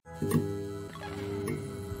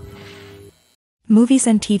 Movies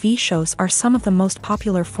and TV shows are some of the most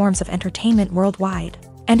popular forms of entertainment worldwide,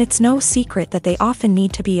 and it's no secret that they often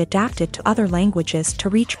need to be adapted to other languages to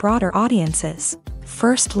reach broader audiences.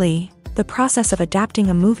 Firstly, the process of adapting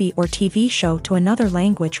a movie or TV show to another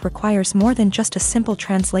language requires more than just a simple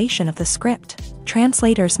translation of the script.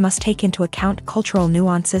 Translators must take into account cultural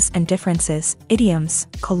nuances and differences, idioms,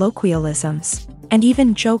 colloquialisms, and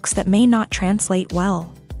even jokes that may not translate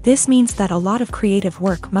well. This means that a lot of creative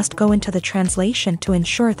work must go into the translation to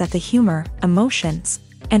ensure that the humor, emotions,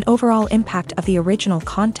 and overall impact of the original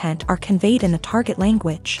content are conveyed in the target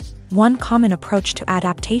language. One common approach to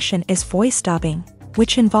adaptation is voice dubbing,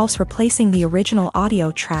 which involves replacing the original audio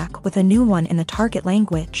track with a new one in the target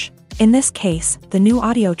language. In this case, the new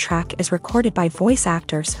audio track is recorded by voice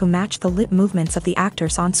actors who match the lip movements of the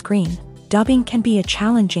actors on screen. Dubbing can be a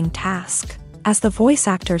challenging task, as the voice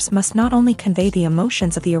actors must not only convey the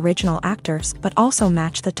emotions of the original actors but also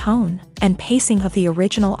match the tone and pacing of the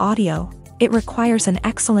original audio. It requires an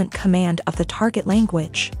excellent command of the target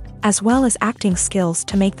language, as well as acting skills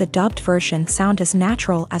to make the dubbed version sound as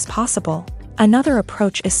natural as possible. Another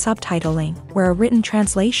approach is subtitling, where a written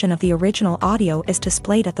translation of the original audio is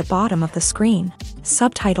displayed at the bottom of the screen.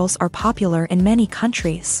 Subtitles are popular in many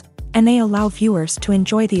countries, and they allow viewers to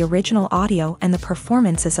enjoy the original audio and the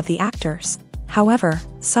performances of the actors. However,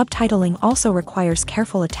 subtitling also requires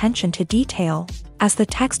careful attention to detail, as the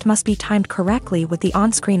text must be timed correctly with the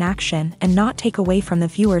on-screen action and not take away from the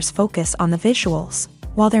viewer's focus on the visuals.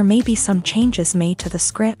 While there may be some changes made to the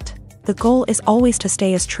script, the goal is always to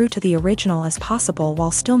stay as true to the original as possible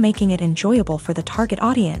while still making it enjoyable for the target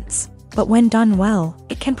audience. But when done well,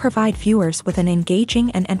 it can provide viewers with an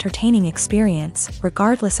engaging and entertaining experience,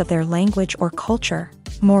 regardless of their language or culture.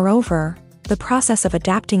 Moreover, the process of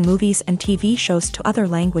adapting movies and TV shows to other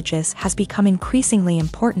languages has become increasingly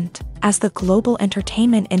important, as the global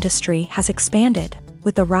entertainment industry has expanded,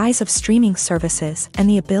 with the rise of streaming services and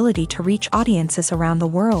the ability to reach audiences around the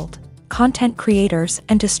world. Content creators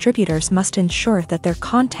and distributors must ensure that their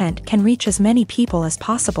content can reach as many people as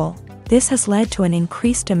possible. This has led to an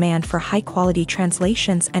increased demand for high-quality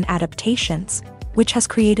translations and adaptations, which has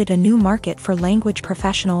created a new market for language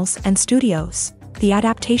professionals and studios. The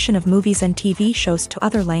adaptation of movies and TV shows to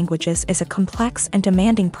other languages is a complex and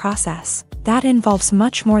demanding process that involves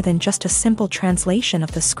much more than just a simple translation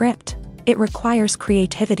of the script. It requires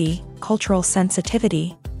creativity, cultural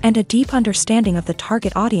sensitivity, and a deep understanding of the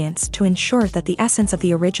target audience to ensure that the essence of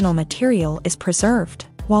the original material is preserved,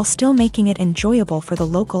 while still making it enjoyable for the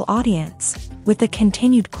local audience. With the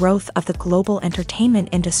continued growth of the global entertainment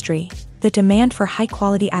industry, the demand for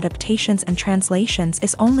high-quality adaptations and translations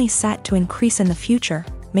is only set to increase in the future,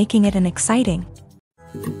 making it an exciting.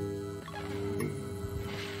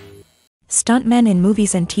 Stuntmen in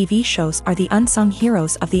movies and TV shows are the unsung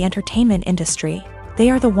heroes of the entertainment industry. They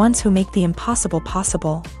are the ones who make the impossible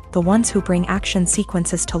possible, the ones who bring action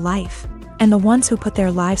sequences to life, and the ones who put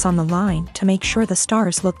their lives on the line to make sure the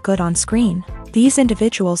stars look good on screen. These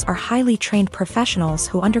individuals are highly trained professionals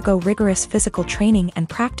who undergo rigorous physical training and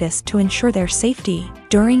practice to ensure their safety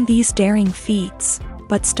during these daring feats.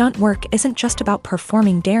 But stunt work isn't just about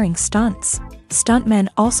performing daring stunts. Stuntmen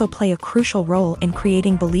also play a crucial role in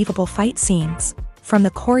creating believable fight scenes. From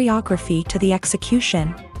the choreography to the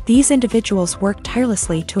execution, these individuals work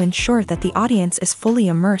tirelessly to ensure that the audience is fully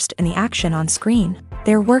immersed in the action on screen.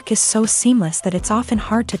 Their work is so seamless that it's often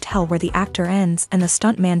hard to tell where the actor ends and the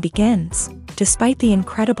stuntman begins. Despite the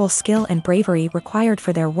incredible skill and bravery required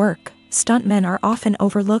for their work, stuntmen are often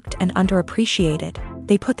overlooked and underappreciated.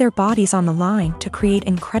 They put their bodies on the line to create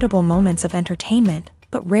incredible moments of entertainment,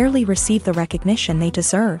 but rarely receive the recognition they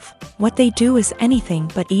deserve. What they do is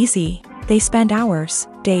anything but easy. They spend hours,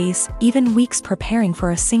 days, even weeks preparing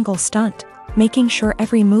for a single stunt, making sure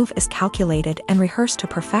every move is calculated and rehearsed to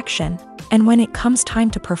perfection. And when it comes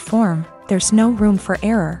time to perform, there's no room for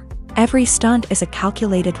error. Every stunt is a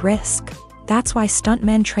calculated risk. That's why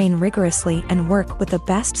stuntmen train rigorously and work with the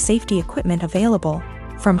best safety equipment available,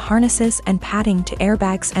 from harnesses and padding to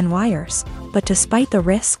airbags and wires. But despite the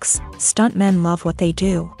risks, stuntmen love what they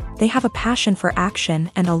do. They have a passion for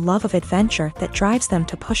action and a love of adventure that drives them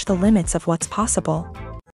to push the limits of what's possible.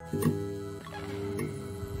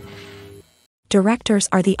 Directors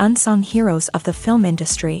are the unsung heroes of the film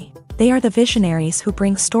industry. They are the visionaries who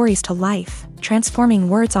bring stories to life, transforming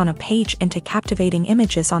words on a page into captivating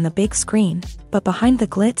images on the big screen. But behind the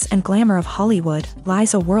glitz and glamour of Hollywood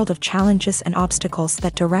lies a world of challenges and obstacles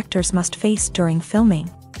that directors must face during filming.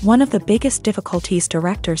 One of the biggest difficulties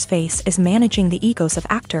directors face is managing the egos of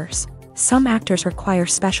actors. Some actors require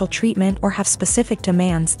special treatment or have specific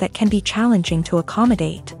demands that can be challenging to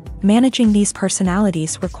accommodate. Managing these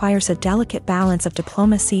personalities requires a delicate balance of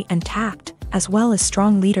diplomacy and tact, as well as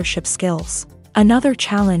strong leadership skills. Another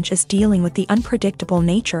challenge is dealing with the unpredictable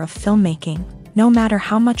nature of filmmaking. No matter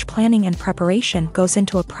how much planning and preparation goes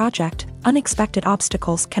into a project, unexpected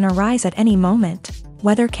obstacles can arise at any moment.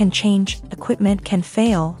 Weather can change, equipment can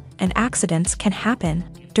fail, and accidents can happen.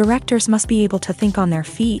 Directors must be able to think on their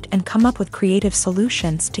feet and come up with creative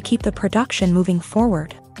solutions to keep the production moving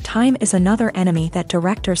forward. Time is another enemy that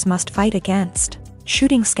directors must fight against.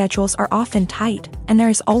 Shooting schedules are often tight, and there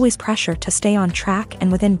is always pressure to stay on track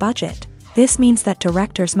and within budget. This means that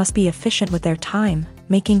directors must be efficient with their time,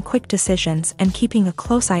 making quick decisions and keeping a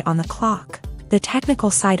close eye on the clock. The technical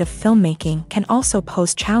side of filmmaking can also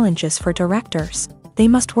pose challenges for directors. They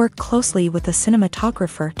must work closely with the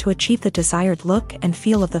cinematographer to achieve the desired look and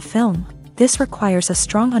feel of the film. This requires a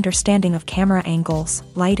strong understanding of camera angles,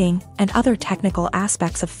 lighting, and other technical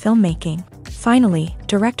aspects of filmmaking. Finally,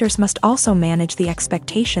 directors must also manage the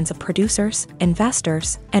expectations of producers,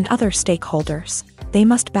 investors, and other stakeholders. They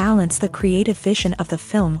must balance the creative vision of the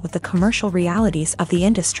film with the commercial realities of the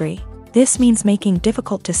industry. This means making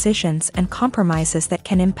difficult decisions and compromises that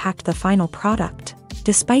can impact the final product.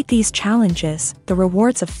 Despite these challenges, the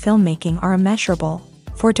rewards of filmmaking are immeasurable.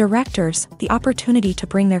 For directors, the opportunity to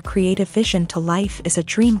bring their creative vision to life is a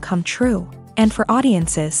dream come true. And for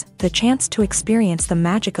audiences, the chance to experience the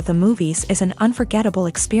magic of the movies is an unforgettable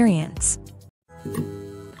experience.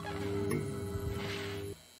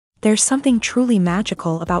 There's something truly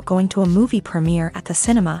magical about going to a movie premiere at the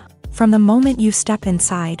cinema. From the moment you step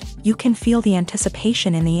inside, you can feel the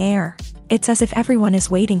anticipation in the air. It's as if everyone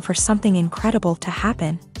is waiting for something incredible to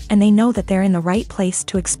happen, and they know that they're in the right place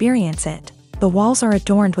to experience it. The walls are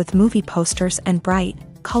adorned with movie posters and bright,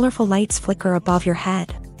 colorful lights flicker above your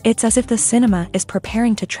head. It's as if the cinema is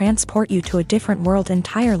preparing to transport you to a different world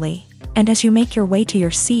entirely. And as you make your way to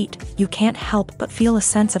your seat, you can't help but feel a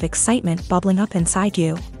sense of excitement bubbling up inside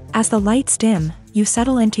you. As the lights dim, you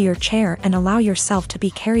settle into your chair and allow yourself to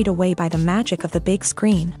be carried away by the magic of the big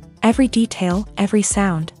screen. Every detail, every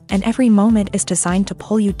sound, and every moment is designed to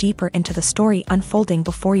pull you deeper into the story unfolding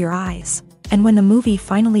before your eyes. And when the movie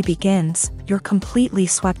finally begins, you're completely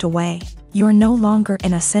swept away. You're no longer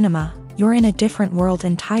in a cinema, you're in a different world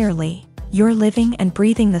entirely. You're living and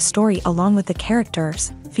breathing the story along with the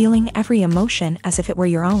characters, feeling every emotion as if it were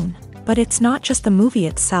your own. But it's not just the movie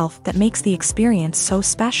itself that makes the experience so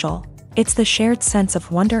special. It's the shared sense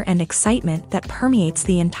of wonder and excitement that permeates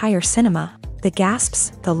the entire cinema. The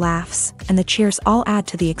gasps, the laughs, and the cheers all add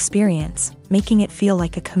to the experience, making it feel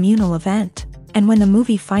like a communal event. And when the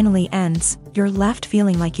movie finally ends, you're left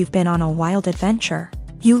feeling like you've been on a wild adventure.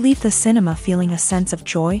 You leave the cinema feeling a sense of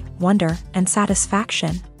joy, wonder, and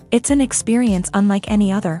satisfaction. It's an experience unlike any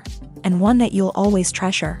other, and one that you'll always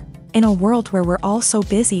treasure. In a world where we're all so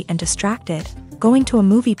busy and distracted, going to a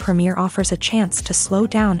movie premiere offers a chance to slow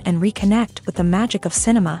down and reconnect with the magic of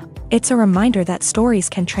cinema. It's a reminder that stories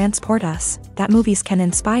can transport us, that movies can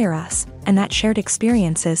inspire us, and that shared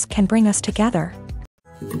experiences can bring us together.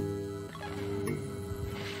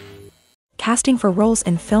 Casting for roles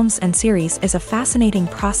in films and series is a fascinating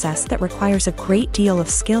process that requires a great deal of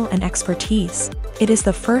skill and expertise. It is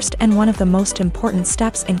the first and one of the most important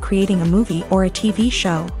steps in creating a movie or a TV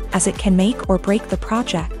show, as it can make or break the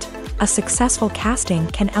project. A successful casting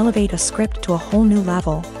can elevate a script to a whole new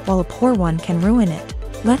level, while a poor one can ruin it.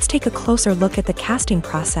 Let's take a closer look at the casting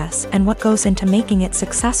process and what goes into making it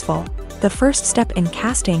successful. The first step in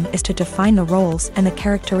casting is to define the roles and the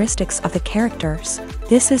characteristics of the characters.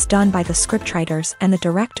 This is done by the scriptwriters and the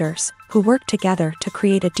directors, who work together to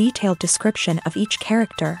create a detailed description of each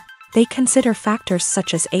character. They consider factors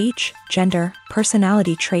such as age, gender,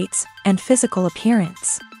 personality traits, and physical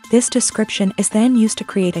appearance. This description is then used to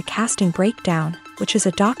create a casting breakdown, which is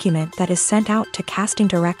a document that is sent out to casting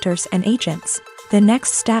directors and agents. The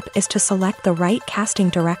next step is to select the right casting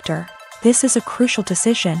director. This is a crucial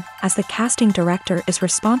decision, as the casting director is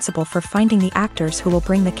responsible for finding the actors who will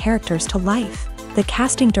bring the characters to life. The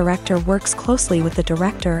casting director works closely with the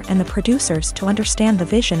director and the producers to understand the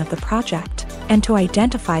vision of the project, and to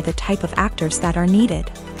identify the type of actors that are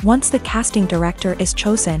needed. Once the casting director is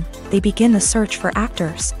chosen, they begin the search for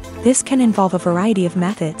actors. This can involve a variety of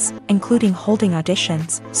methods, including holding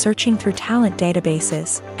auditions, searching through talent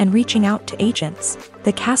databases, and reaching out to agents.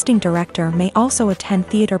 The casting director may also attend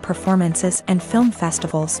theater performances and film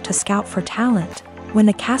festivals to scout for talent. When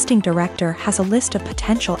the casting director has a list of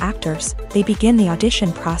potential actors, they begin the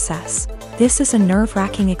audition process. This is a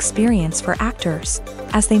nerve-wracking experience for actors,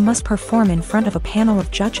 as they must perform in front of a panel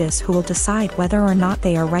of judges who will decide whether or not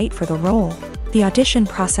they are right for the role. The audition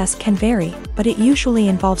process can vary, but it usually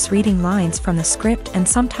involves reading lines from the script and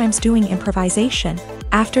sometimes doing improvisation.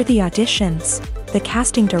 After the auditions, the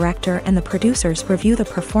casting director and the producers review the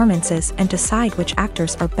performances and decide which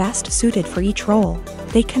actors are best suited for each role.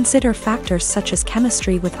 They consider factors such as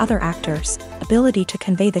chemistry with other actors, ability to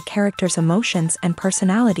convey the character's emotions and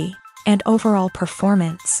personality, and overall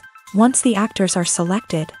performance. Once the actors are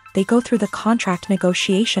selected, they go through the contract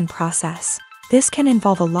negotiation process. This can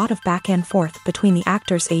involve a lot of back and forth between the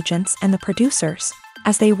actors' agents and the producers,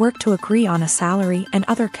 as they work to agree on a salary and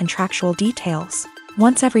other contractual details.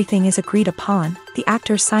 Once everything is agreed upon, the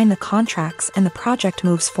actors sign the contracts and the project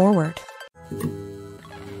moves forward.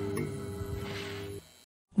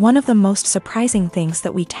 One of the most surprising things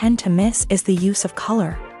that we tend to miss is the use of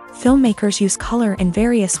color. Filmmakers use color in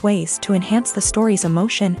various ways to enhance the story's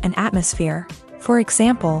emotion and atmosphere. For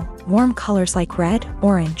example, warm colors like red,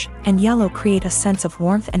 orange, and yellow create a sense of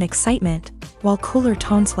warmth and excitement, while cooler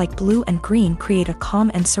tones like blue and green create a calm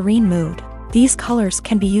and serene mood. These colors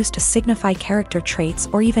can be used to signify character traits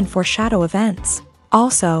or even foreshadow events.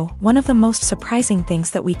 Also, one of the most surprising things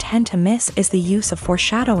that we tend to miss is the use of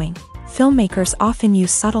foreshadowing. Filmmakers often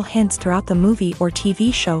use subtle hints throughout the movie or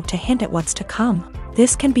TV show to hint at what's to come.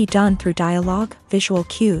 This can be done through dialogue, visual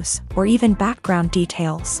cues, or even background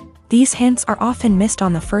details. These hints are often missed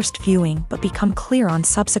on the first viewing but become clear on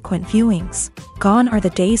subsequent viewings. Gone are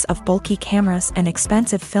the days of bulky cameras and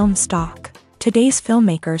expensive film stock. Today's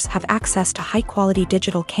filmmakers have access to high-quality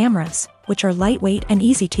digital cameras, which are lightweight and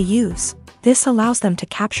easy to use. This allows them to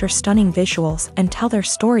capture stunning visuals and tell their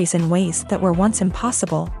stories in ways that were once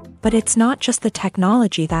impossible. But it's not just the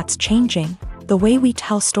technology that's changing. The way we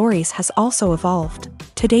tell stories has also evolved.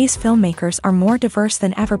 Today's filmmakers are more diverse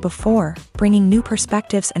than ever before, bringing new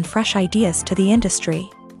perspectives and fresh ideas to the industry.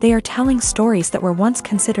 They are telling stories that were once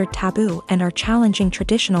considered taboo and are challenging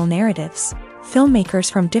traditional narratives.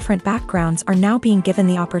 Filmmakers from different backgrounds are now being given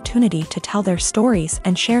the opportunity to tell their stories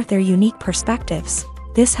and share their unique perspectives.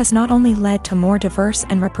 This has not only led to more diverse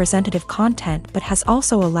and representative content but has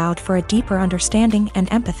also allowed for a deeper understanding and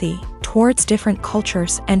empathy towards different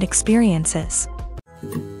cultures and experiences.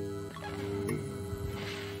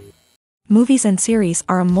 Movies and series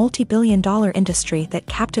are a multi-billion-dollar industry that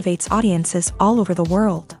captivates audiences all over the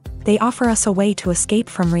world. They offer us a way to escape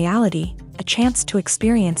from reality, a chance to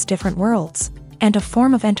experience different worlds, and a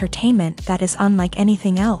form of entertainment that is unlike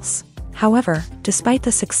anything else. However, despite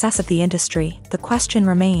the success of the industry, the question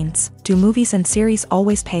remains, do movies and series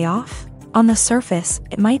always pay off? On the surface,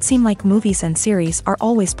 it might seem like movies and series are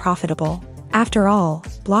always profitable. After all,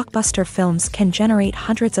 blockbuster films can generate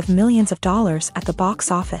hundreds of millions of dollars at the box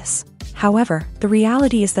office. However, the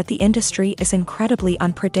reality is that the industry is incredibly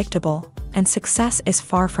unpredictable, and success is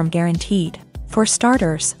far from guaranteed. For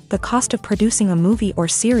starters, the cost of producing a movie or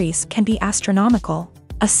series can be astronomical.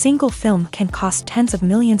 A single film can cost tens of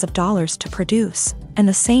millions of dollars to produce, and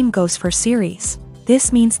the same goes for series.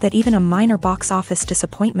 This means that even a minor box office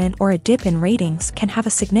disappointment or a dip in ratings can have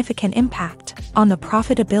a significant impact on the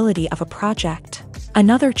profitability of a project.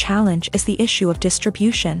 Another challenge is the issue of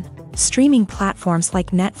distribution. Streaming platforms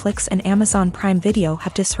like Netflix and Amazon Prime Video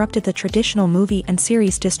have disrupted the traditional movie and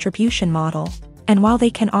series distribution model. And while they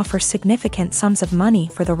can offer significant sums of money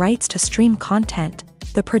for the rights to stream content,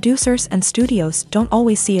 the producers and studios don't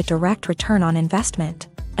always see a direct return on investment.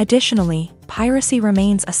 Additionally, piracy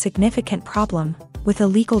remains a significant problem, with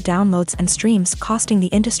illegal downloads and streams costing the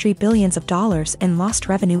industry billions of dollars in lost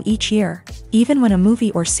revenue each year. Even when a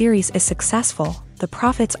movie or series is successful, the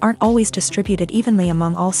profits aren't always distributed evenly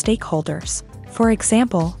among all stakeholders. For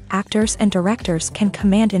example, actors and directors can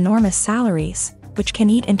command enormous salaries, which can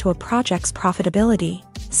eat into a project's profitability.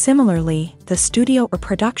 Similarly, the studio or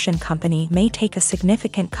production company may take a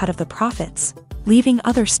significant cut of the profits, leaving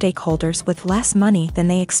other stakeholders with less money than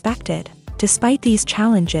they expected. Despite these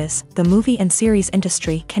challenges, the movie and series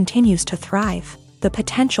industry continues to thrive. The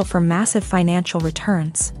potential for massive financial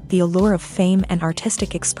returns, the allure of fame and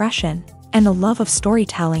artistic expression, and the love of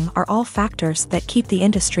storytelling are all factors that keep the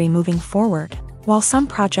industry moving forward. While some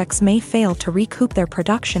projects may fail to recoup their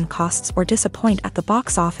production costs or disappoint at the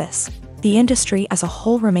box office, the industry as a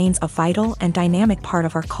whole remains a vital and dynamic part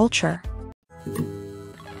of our culture.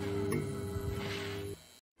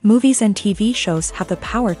 Movies and TV shows have the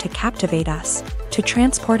power to captivate us, to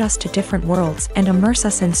transport us to different worlds and immerse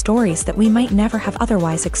us in stories that we might never have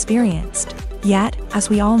otherwise experienced. Yet, as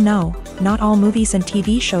we all know, not all movies and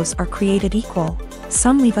TV shows are created equal.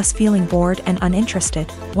 Some leave us feeling bored and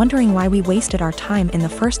uninterested, wondering why we wasted our time in the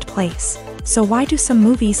first place. So why do some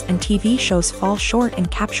movies and TV shows fall short in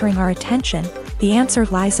capturing our attention? The answer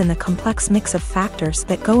lies in the complex mix of factors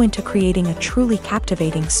that go into creating a truly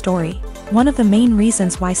captivating story. One of the main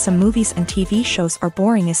reasons why some movies and TV shows are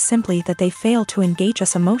boring is simply that they fail to engage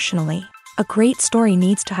us emotionally. A great story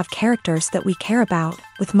needs to have characters that we care about,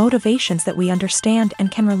 with motivations that we understand and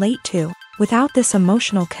can relate to. Without this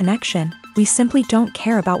emotional connection, we simply don't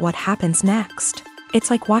care about what happens next. It's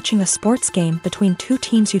like watching a sports game between two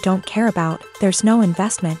teams you don't care about. There's no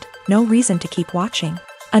investment, no reason to keep watching.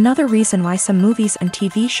 Another reason why some movies and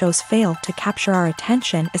TV shows fail to capture our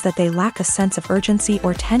attention is that they lack a sense of urgency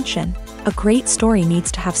or tension. A great story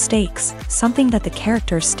needs to have stakes, something that the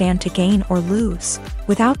characters stand to gain or lose.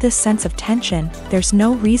 Without this sense of tension, there's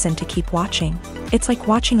no reason to keep watching. It's like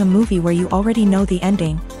watching a movie where you already know the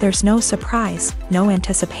ending. There's no surprise, no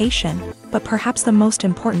anticipation. But perhaps the most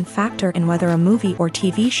important factor in whether a movie or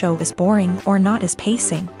TV show is boring or not is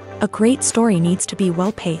pacing. A great story needs to be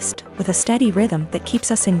well-paced, with a steady rhythm that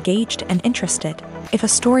keeps us engaged and interested. If a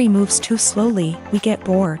story moves too slowly, we get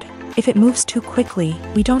bored. If it moves too quickly,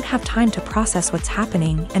 we don't have time to process what's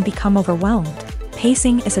happening and become overwhelmed.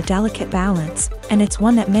 Pacing is a delicate balance, and it's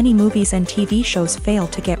one that many movies and TV shows fail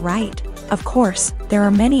to get right. Of course, there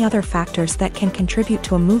are many other factors that can contribute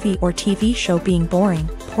to a movie or TV show being boring: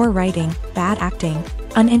 poor writing, bad acting,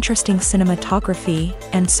 uninteresting cinematography,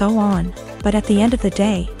 and so on. But at the end of the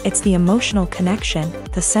day, it's the emotional connection,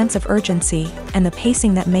 the sense of urgency, and the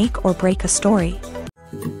pacing that make or break a story.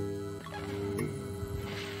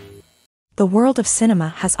 The world of cinema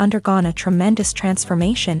has undergone a tremendous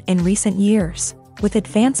transformation in recent years. With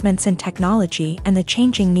advancements in technology and the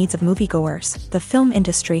changing needs of moviegoers, the film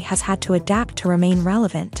industry has had to adapt to remain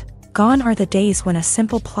relevant. Gone are the days when a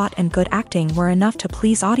simple plot and good acting were enough to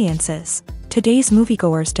please audiences. Today's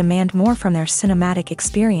moviegoers demand more from their cinematic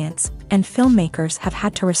experience, and filmmakers have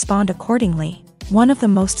had to respond accordingly. One of the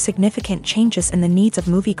most significant changes in the needs of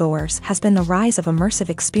moviegoers has been the rise of immersive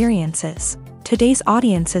experiences. Today's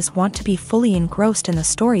audiences want to be fully engrossed in the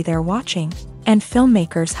story they're watching, and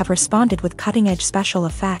filmmakers have responded with cutting-edge special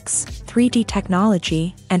effects, 3D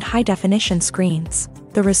technology, and high-definition screens.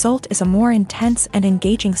 The result is a more intense and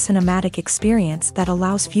engaging cinematic experience that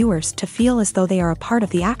allows viewers to feel as though they are a part of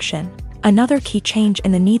the action. Another key change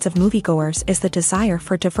in the needs of moviegoers is the desire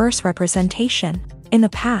for diverse representation. In the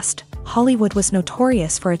past, Hollywood was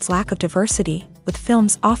notorious for its lack of diversity, with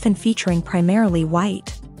films often featuring primarily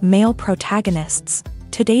white, male protagonists.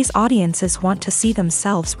 Today's audiences want to see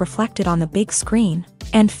themselves reflected on the big screen,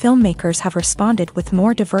 and filmmakers have responded with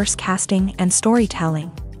more diverse casting and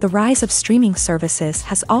storytelling. The rise of streaming services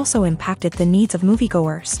has also impacted the needs of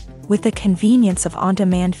moviegoers. With the convenience of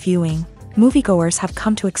on-demand viewing, moviegoers have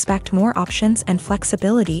come to expect more options and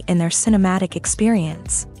flexibility in their cinematic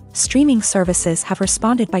experience. Streaming services have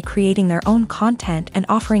responded by creating their own content and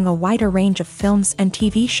offering a wider range of films and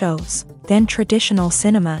TV shows than traditional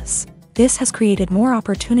cinemas. This has created more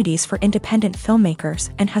opportunities for independent filmmakers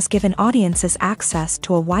and has given audiences access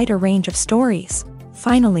to a wider range of stories.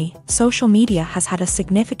 Finally, social media has had a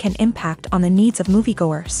significant impact on the needs of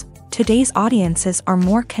moviegoers. Today's audiences are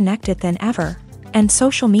more connected than ever, and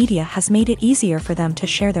social media has made it easier for them to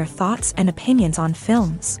share their thoughts and opinions on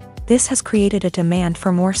films. This has created a demand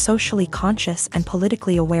for more socially conscious and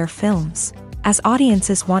politically aware films. As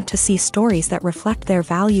audiences want to see stories that reflect their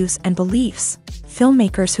values and beliefs,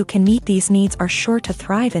 filmmakers who can meet these needs are sure to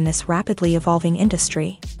thrive in this rapidly evolving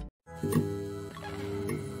industry.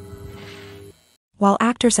 While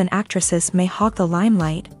actors and actresses may hog the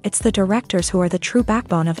limelight, it's the directors who are the true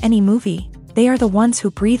backbone of any movie. They are the ones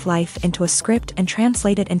who breathe life into a script and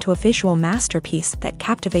translate it into a visual masterpiece that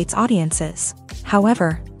captivates audiences.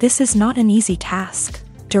 However, this is not an easy task.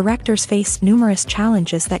 Directors face numerous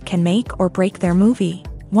challenges that can make or break their movie.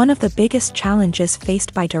 One of the biggest challenges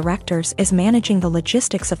faced by directors is managing the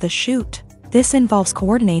logistics of the shoot. This involves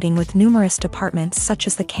coordinating with numerous departments such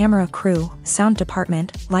as the camera crew, sound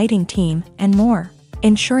department, lighting team, and more.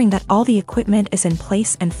 Ensuring that all the equipment is in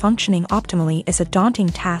place and functioning optimally is a daunting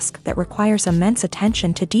task that requires immense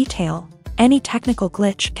attention to detail. Any technical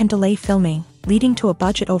glitch can delay filming, leading to a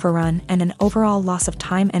budget overrun and an overall loss of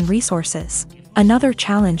time and resources. Another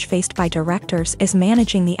challenge faced by directors is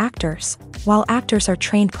managing the actors. While actors are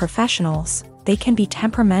trained professionals, they can be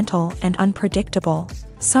temperamental and unpredictable.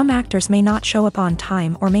 Some actors may not show up on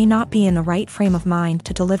time or may not be in the right frame of mind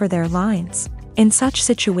to deliver their lines. In such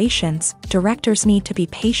situations, directors need to be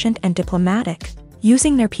patient and diplomatic,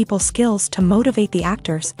 using their people skills to motivate the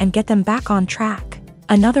actors and get them back on track.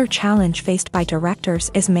 Another challenge faced by directors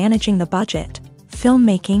is managing the budget.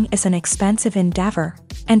 Filmmaking is an expensive endeavor,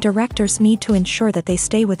 and directors need to ensure that they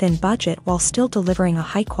stay within budget while still delivering a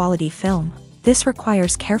high-quality film. This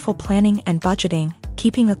requires careful planning and budgeting,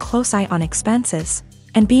 keeping a close eye on expenses,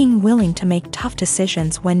 and being willing to make tough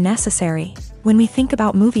decisions when necessary. When we think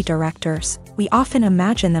about movie directors, we often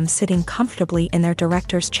imagine them sitting comfortably in their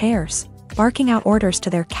director's chairs, barking out orders to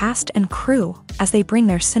their cast and crew as they bring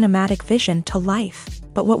their cinematic vision to life.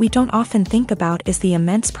 But what we don't often think about is the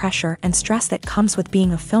immense pressure and stress that comes with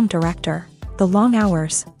being a film director. The long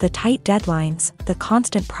hours, the tight deadlines, the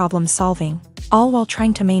constant problem solving, all while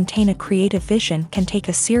trying to maintain a creative vision can take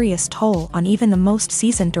a serious toll on even the most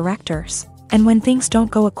seasoned directors. And when things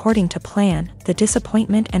don't go according to plan, the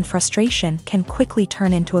disappointment and frustration can quickly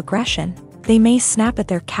turn into aggression. They may snap at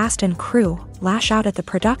their cast and crew, lash out at the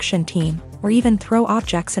production team, or even throw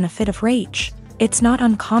objects in a fit of rage. It's not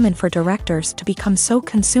uncommon for directors to become so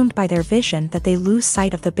consumed by their vision that they lose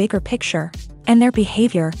sight of the bigger picture, and their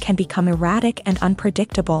behavior can become erratic and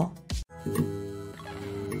unpredictable.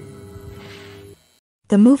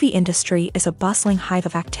 The movie industry is a bustling hive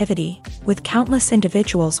of activity, with countless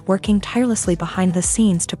individuals working tirelessly behind the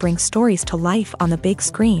scenes to bring stories to life on the big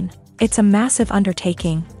screen. It's a massive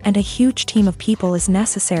undertaking, and a huge team of people is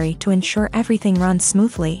necessary to ensure everything runs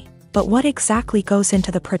smoothly. But what exactly goes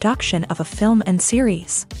into the production of a film and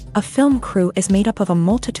series? A film crew is made up of a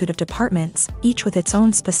multitude of departments, each with its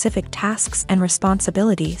own specific tasks and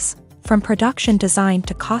responsibilities. From production design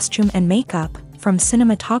to costume and makeup, from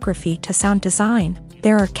cinematography to sound design,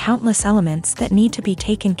 there are countless elements that need to be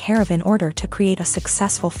taken care of in order to create a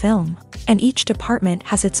successful film. And each department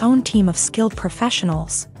has its own team of skilled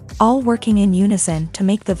professionals, all working in unison to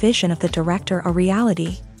make the vision of the director a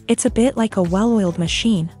reality. It's a bit like a well-oiled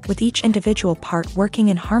machine, with each individual part working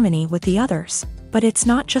in harmony with the others. But it's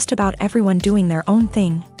not just about everyone doing their own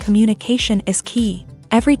thing. Communication is key.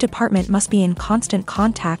 Every department must be in constant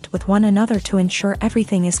contact with one another to ensure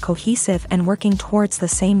everything is cohesive and working towards the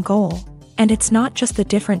same goal. And it's not just the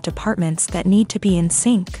different departments that need to be in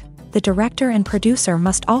sync. The director and producer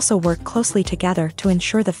must also work closely together to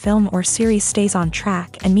ensure the film or series stays on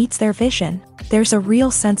track and meets their vision. There's a real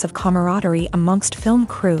sense of camaraderie amongst film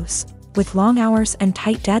crews. With long hours and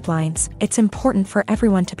tight deadlines, it's important for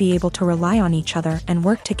everyone to be able to rely on each other and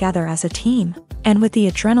work together as a team. And with the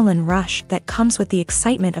adrenaline rush that comes with the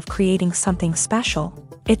excitement of creating something special,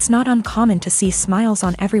 it's not uncommon to see smiles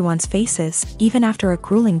on everyone's faces, even after a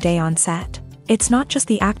grueling day on set. It's not just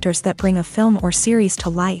the actors that bring a film or series to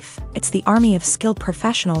life, it's the army of skilled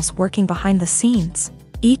professionals working behind the scenes,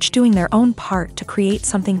 each doing their own part to create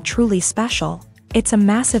something truly special. It's a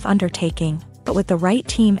massive undertaking, but with the right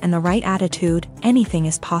team and the right attitude, anything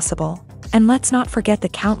is possible. And let's not forget the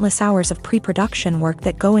countless hours of pre-production work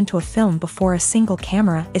that go into a film before a single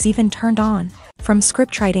camera is even turned on. From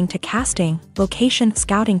scriptwriting to casting, location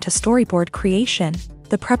scouting to storyboard creation,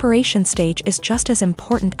 the preparation stage is just as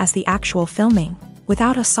important as the actual filming.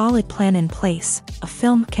 Without a solid plan in place, a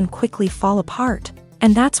film can quickly fall apart.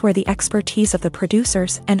 And that's where the expertise of the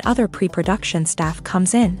producers and other pre-production staff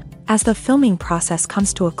comes in. As the filming process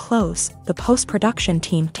comes to a close, the post-production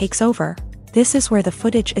team takes over. This is where the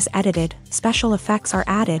footage is edited, special effects are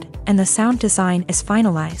added, and the sound design is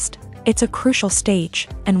finalized. It's a crucial stage,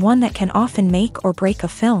 and one that can often make or break a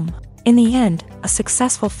film. In the end, a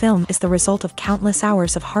successful film is the result of countless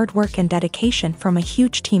hours of hard work and dedication from a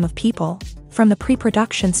huge team of people. From the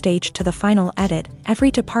pre-production stage to the final edit,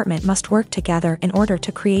 every department must work together in order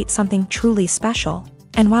to create something truly special.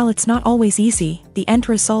 And while it's not always easy, the end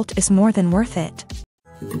result is more than worth it.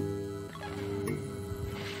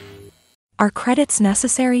 Are credits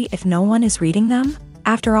necessary if no one is reading them?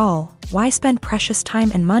 After all, why spend precious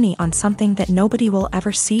time and money on something that nobody will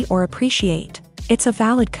ever see or appreciate? It's a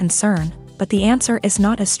valid concern, but the answer is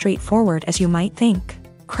not as straightforward as you might think.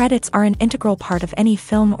 Credits are an integral part of any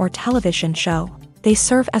film or television show. They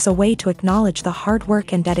serve as a way to acknowledge the hard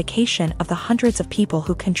work and dedication of the hundreds of people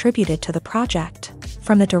who contributed to the project.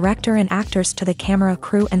 From the director and actors to the camera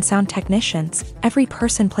crew and sound technicians, every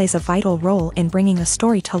person plays a vital role in bringing a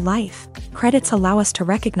story to life. Credits allow us to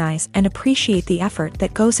recognize and appreciate the effort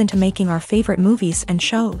that goes into making our favorite movies and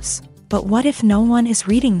shows. But what if no one is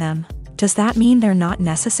reading them? Does that mean they're not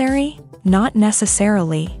necessary? Not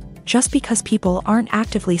necessarily. Just because people aren't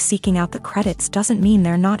actively seeking out the credits doesn't mean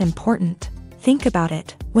they're not important. Think about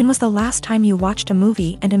it. When was the last time you watched a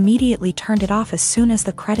movie and immediately turned it off as soon as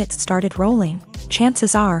the credits started rolling?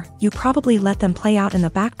 Chances are, you probably let them play out in the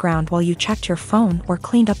background while you checked your phone or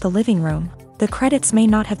cleaned up the living room. The credits may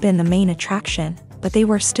not have been the main attraction, but they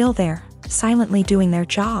were still there, silently doing their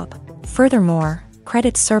job. Furthermore,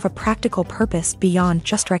 credits serve a practical purpose beyond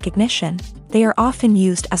just recognition. They are often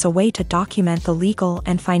used as a way to document the legal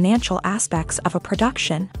and financial aspects of a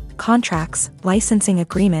production. Contracts, licensing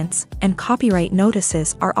agreements, and copyright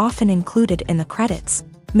notices are often included in the credits,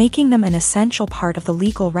 making them an essential part of the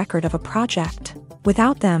legal record of a project.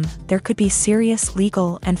 Without them, there could be serious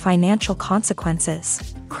legal and financial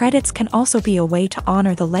consequences. Credits can also be a way to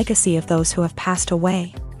honor the legacy of those who have passed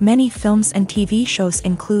away. Many films and TV shows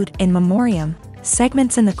include in memoriam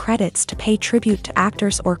segments in the credits to pay tribute to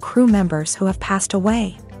actors or crew members who have passed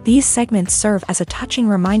away. These segments serve as a touching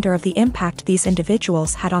reminder of the impact these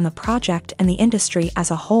individuals had on the project and the industry as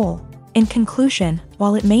a whole. In conclusion,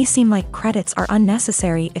 while it may seem like credits are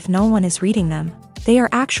unnecessary if no one is reading them, they are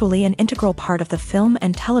actually an integral part of the film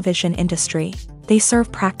and television industry. They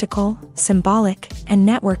serve practical, symbolic, and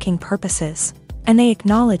networking purposes, and they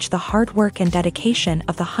acknowledge the hard work and dedication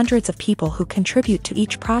of the hundreds of people who contribute to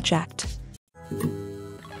each project.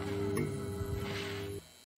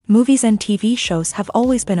 Movies and TV shows have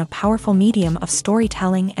always been a powerful medium of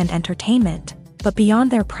storytelling and entertainment. But beyond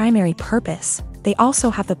their primary purpose, they also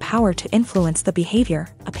have the power to influence the behavior,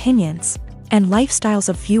 opinions, and lifestyles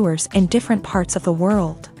of viewers in different parts of the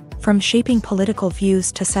world. From shaping political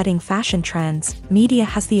views to setting fashion trends, media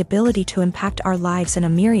has the ability to impact our lives in a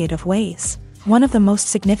myriad of ways. One of the most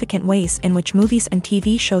significant ways in which movies and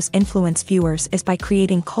TV shows influence viewers is by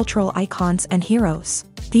creating cultural icons and heroes.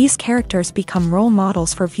 These characters become role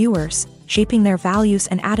models for viewers, shaping their values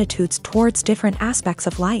and attitudes towards different aspects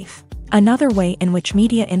of life. Another way in which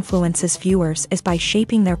media influences viewers is by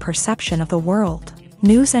shaping their perception of the world.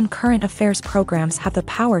 News and current affairs programs have the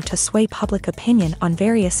power to sway public opinion on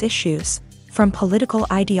various issues, from political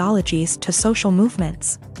ideologies to social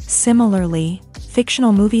movements. Similarly,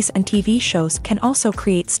 fictional movies and TV shows can also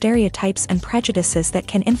create stereotypes and prejudices that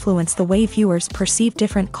can influence the way viewers perceive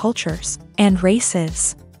different cultures and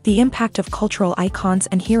races. The impact of cultural icons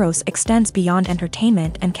and heroes extends beyond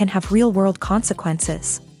entertainment and can have real-world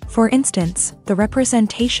consequences. For instance, the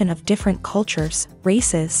representation of different cultures,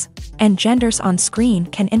 races, and genders on screen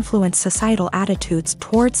can influence societal attitudes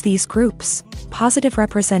towards these groups. Positive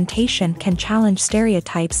representation can challenge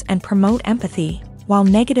stereotypes and promote empathy, while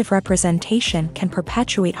negative representation can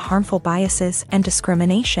perpetuate harmful biases and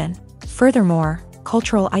discrimination. Furthermore,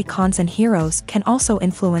 cultural icons and heroes can also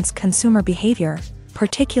influence consumer behavior,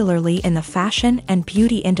 particularly in the fashion and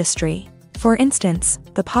beauty industry. For instance,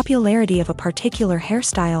 the popularity of a particular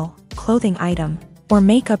hairstyle, clothing item, or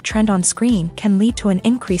makeup trend on screen can lead to an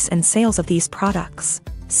increase in sales of these products.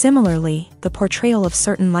 Similarly, the portrayal of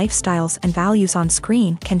certain lifestyles and values on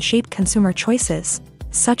screen can shape consumer choices,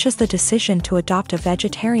 such as the decision to adopt a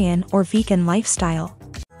vegetarian or vegan lifestyle.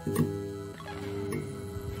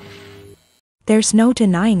 There's no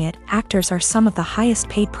denying it, actors are some of the highest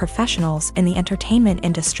paid professionals in the entertainment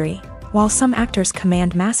industry. While some actors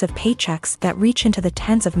command massive paychecks that reach into the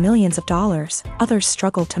tens of millions of dollars, others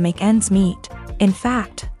struggle to make ends meet. In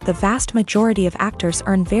fact, the vast majority of actors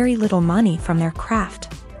earn very little money from their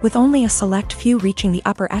craft, with only a select few reaching the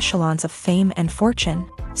upper echelons of fame and fortune.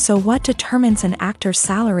 So what determines an actor's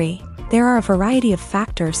salary? There are a variety of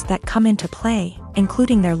factors that come into play,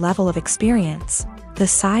 including their level of experience, the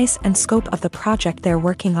size and scope of the project they're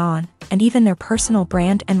working on, and even their personal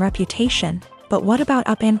brand and reputation. But what about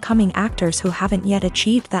up-and-coming actors who haven't yet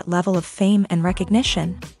achieved that level of fame and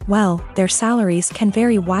recognition? Well, their salaries can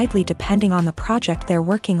vary widely depending on the project they're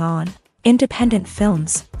working on. Independent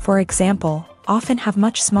films, for example, often have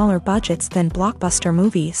much smaller budgets than blockbuster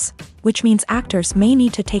movies, which means actors may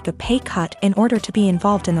need to take a pay cut in order to be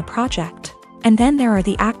involved in the project. And then there are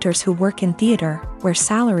the actors who work in theater, where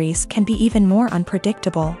salaries can be even more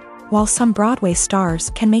unpredictable. While some Broadway stars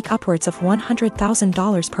can make upwards of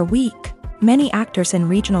 $100,000 per week, many actors in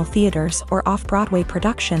regional theaters or off-Broadway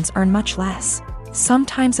productions earn much less,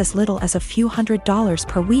 sometimes as little as a few $100s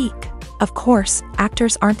per week. Of course,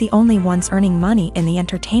 actors aren't the only ones earning money in the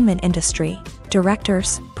entertainment industry.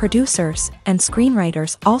 Directors, producers, and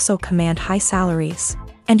screenwriters also command high salaries.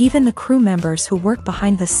 And even the crew members who work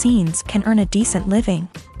behind the scenes can earn a decent living.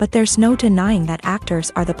 But there's no denying that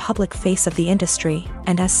actors are the public face of the industry,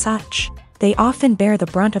 and as such, they often bear the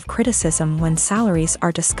brunt of criticism when salaries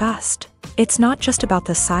are discussed. It's not just about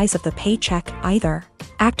the size of the paycheck, either.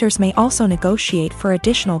 Actors may also negotiate for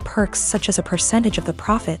additional perks such as a percentage of the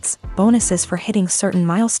profits, bonuses for hitting certain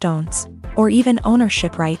milestones, or even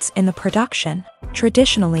ownership rights in the production.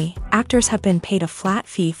 Traditionally, actors have been paid a flat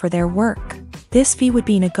fee for their work. This fee would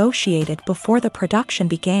be negotiated before the production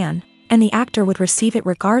began, and the actor would receive it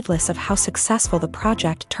regardless of how successful the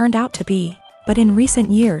project turned out to be. But in recent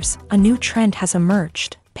years, a new trend has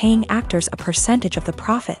emerged, paying actors a percentage of the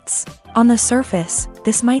profits. On the surface,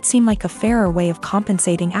 this might seem like a fairer way of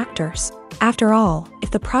compensating actors. After all,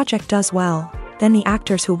 if the project does well, then the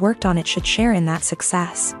actors who worked on it should share in that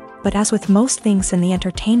success. But as with most things in the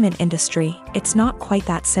entertainment industry, it's not quite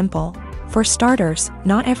that simple. For starters,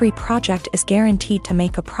 not every project is guaranteed to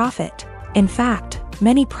make a profit. In fact,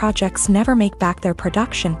 many projects never make back their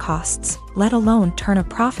production costs, let alone turn a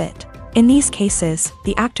profit. In these cases,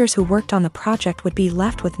 the actors who worked on the project would be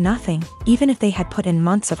left with nothing, even if they had put in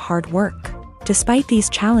months of hard work. Despite these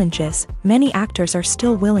challenges, many actors are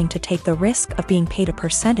still willing to take the risk of being paid a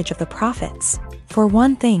percentage of the profits. For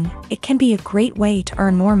one thing, it can be a great way to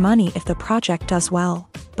earn more money if the project does well.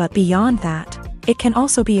 But beyond that, it can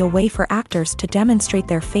also be a way for actors to demonstrate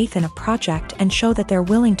their faith in a project and show that they're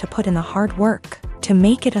willing to put in the hard work to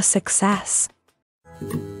make it a success.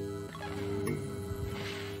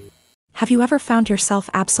 Have you ever found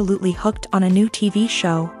yourself absolutely hooked on a new TV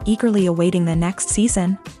show, eagerly awaiting the next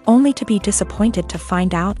season, only to be disappointed to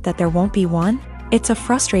find out that there won't be one? It's a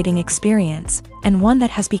frustrating experience, and one that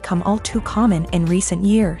has become all too common in recent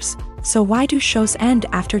years. So why do shows end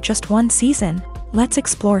after just one season? Let's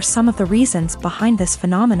explore some of the reasons behind this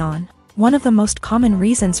phenomenon. One of the most common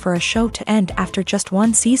reasons for a show to end after just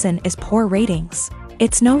one season is poor ratings.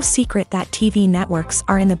 It's no secret that TV networks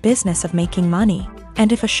are in the business of making money,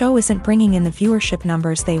 and if a show isn't bringing in the viewership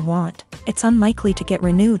numbers they want, it's unlikely to get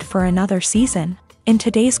renewed for another season. In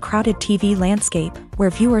today's crowded TV landscape,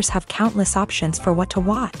 where viewers have countless options for what to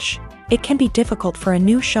watch, it can be difficult for a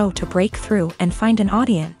new show to break through and find an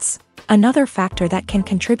audience. Another factor that can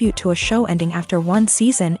contribute to a show ending after one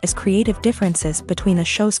season is creative differences between the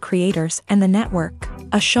show's creators and the network.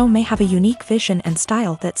 A show may have a unique vision and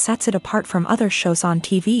style that sets it apart from other shows on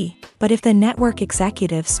TV, but if the network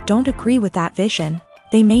executives don't agree with that vision,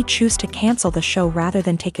 they may choose to cancel the show rather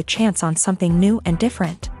than take a chance on something new and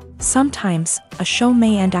different. Sometimes, a show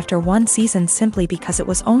may end after one season simply because it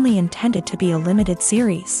was only intended to be a limited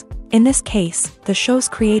series. In this case, the show's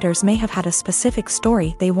creators may have had a specific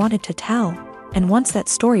story they wanted to tell, and once that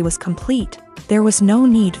story was complete, there was no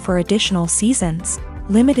need for additional seasons.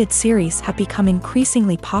 Limited series have become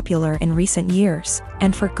increasingly popular in recent years,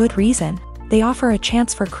 and for good reason. They offer a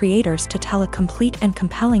chance for creators to tell a complete and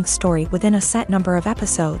compelling story within a set number of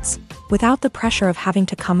episodes, without the pressure of having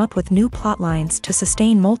to come up with new plotlines to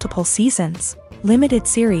sustain multiple seasons. Limited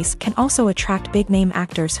series can also attract big-name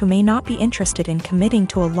actors who may not be interested in committing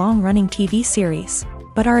to a long-running TV series,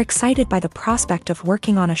 but are excited by the prospect of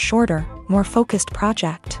working on a shorter, more focused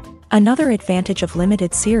project. Another advantage of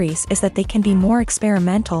limited series is that they can be more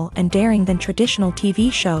experimental and daring than traditional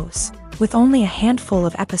TV shows. With only a handful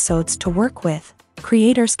of episodes to work with,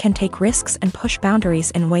 creators can take risks and push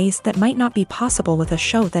boundaries in ways that might not be possible with a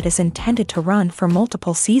show that is intended to run for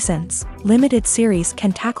multiple seasons. Limited series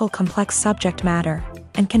can tackle complex subject matter,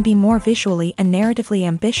 and can be more visually and narratively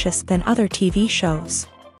ambitious than other TV shows.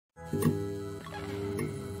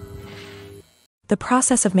 The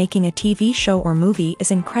process of making a TV show or movie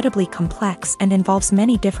is incredibly complex and involves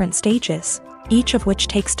many different stages, each of which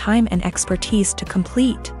takes time and expertise to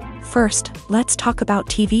complete. First, let's talk about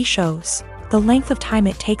TV shows. The length of time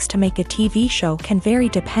it takes to make a TV show can vary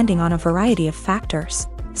depending on a variety of factors.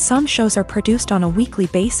 Some shows are produced on a weekly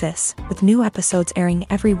basis, with new episodes airing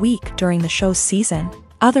every week during the show's season.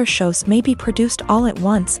 Other shows may be produced all at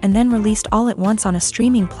once and then released all at once on a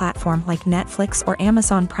streaming platform like Netflix or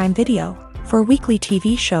Amazon Prime Video. For weekly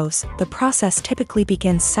TV shows, the process typically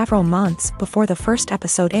begins several months before the first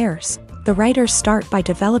episode airs. The writers start by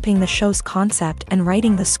developing the show's concept and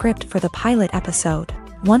writing the script for the pilot episode.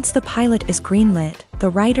 Once the pilot is greenlit, the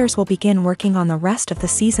writers will begin working on the rest of the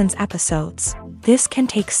season's episodes. This can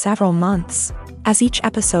take several months, as each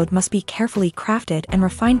episode must be carefully crafted and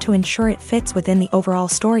refined to ensure it fits within the overall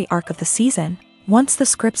story arc of the season. Once the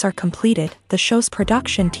scripts are completed, the show's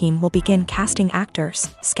production team will begin casting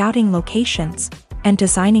actors, scouting locations, and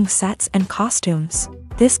designing sets and costumes.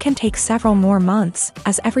 This can take several more months,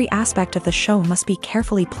 as every aspect of the show must be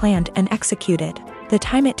carefully planned and executed. The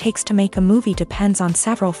time it takes to make a movie depends on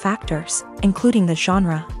several factors, including the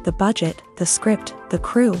genre, the budget, the script, the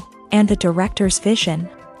crew, and the director's vision.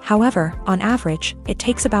 However, on average, it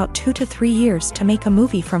takes about 2 to 3 years to make a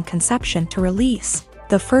movie from conception to release.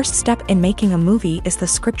 The first step in making a movie is the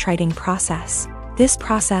scriptwriting process. This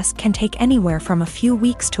process can take anywhere from a few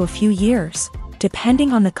weeks to a few years,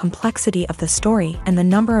 depending on the complexity of the story and the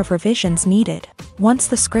number of revisions needed. Once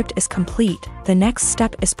the script is complete, the next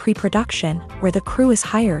step is pre-production, where the crew is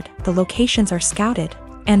hired, the locations are scouted,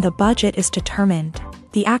 and the budget is determined.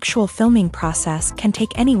 The actual filming process can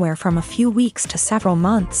take anywhere from a few weeks to several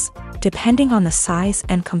months, depending on the size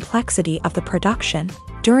and complexity of the production.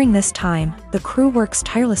 During this time, the crew works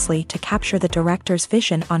tirelessly to capture the director's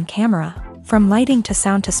vision on camera. From lighting to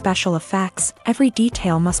sound to special effects, every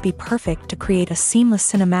detail must be perfect to create a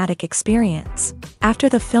seamless cinematic experience. After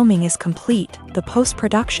the filming is complete, the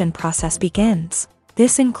post-production process begins.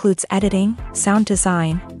 This includes editing, sound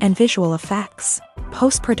design, and visual effects.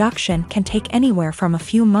 Post-production can take anywhere from a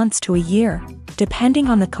few months to a year, depending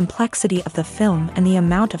on the complexity of the film and the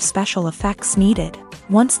amount of special effects needed.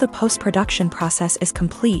 Once the post-production process is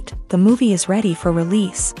complete, the movie is ready for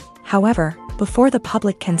release. However, before the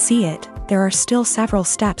public can see it, there are still several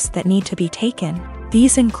steps that need to be taken.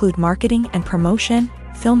 These include marketing and promotion,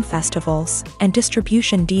 film festivals, and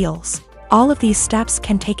distribution deals. All of these steps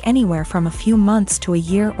can take anywhere from a few months to a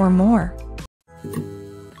year or more.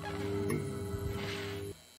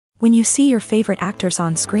 When you see your favorite actors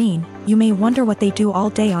on screen, you may wonder what they do all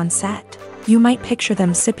day on set. You might picture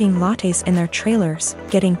them sipping lattes in their trailers,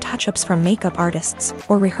 getting touch-ups from makeup artists,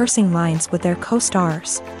 or rehearsing lines with their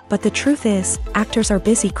co-stars. But the truth is, actors are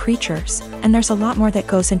busy creatures, and there's a lot more that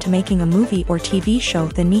goes into making a movie or TV show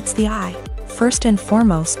than meets the eye. First and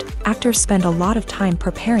foremost, actors spend a lot of time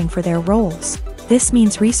preparing for their roles. This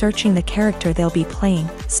means researching the character they'll be playing,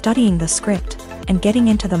 studying the script, and getting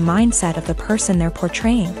into the mindset of the person they're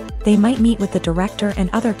portraying. They might meet with the director and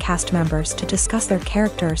other cast members to discuss their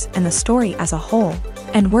characters and the story as a whole,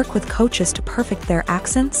 and work with coaches to perfect their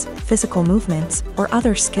accents, physical movements, or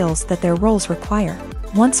other skills that their roles require.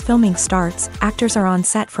 Once filming starts, actors are on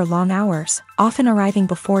set for long hours, often arriving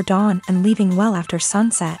before dawn and leaving well after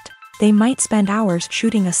sunset. They might spend hours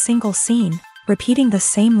shooting a single scene, repeating the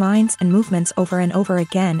same lines and movements over and over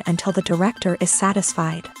again until the director is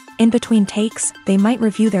satisfied. In between takes, they might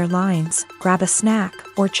review their lines, grab a snack,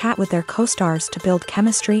 or chat with their co-stars to build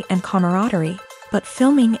chemistry and camaraderie. But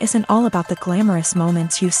filming isn't all about the glamorous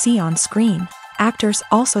moments you see on screen. Actors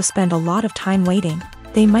also spend a lot of time waiting.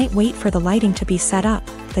 They might wait for the lighting to be set up,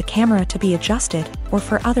 the camera to be adjusted, or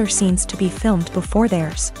for other scenes to be filmed before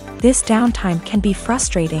theirs. This downtime can be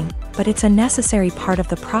frustrating, but it's a necessary part of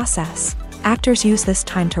the process. Actors use this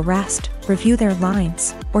time to rest, review their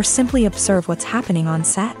lines, or simply observe what's happening on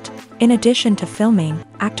set. In addition to filming,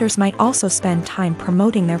 actors might also spend time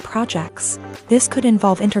promoting their projects. This could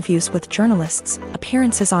involve interviews with journalists,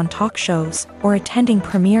 appearances on talk shows, or attending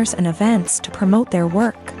premieres and events to promote their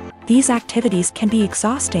work. These activities can be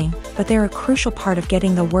exhausting, but they're a crucial part of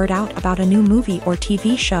getting the word out about a new movie or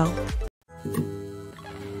TV show.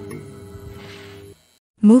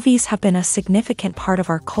 Movies have been a significant part of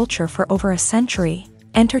our culture for over a century,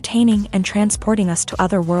 entertaining and transporting us to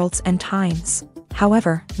other worlds and times.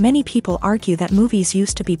 However, many people argue that movies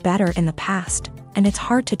used to be better in the past, and it's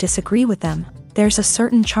hard to disagree with them. There's a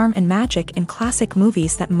certain charm and magic in classic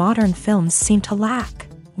movies that modern films seem to lack.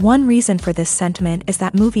 One reason for this sentiment is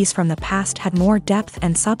that movies from the past had more depth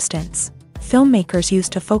and substance. Filmmakers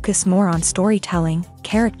used to focus more on storytelling,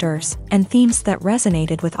 characters, and themes that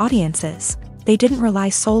resonated with audiences. They didn't rely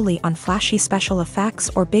solely on flashy special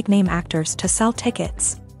effects or big-name actors to sell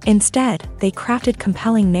tickets. Instead, they crafted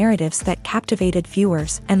compelling narratives that captivated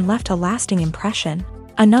viewers and left a lasting impression.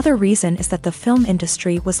 Another reason is that the film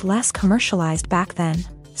industry was less commercialized back then.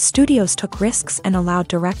 Studios took risks and allowed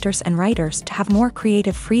directors and writers to have more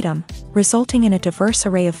creative freedom, resulting in a diverse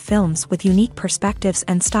array of films with unique perspectives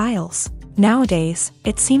and styles. Nowadays,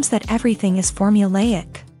 it seems that everything is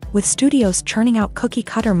formulaic, with studios churning out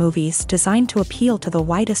cookie-cutter movies designed to appeal to the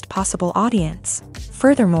widest possible audience.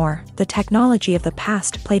 Furthermore, the technology of the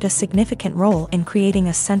past played a significant role in creating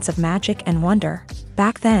a sense of magic and wonder.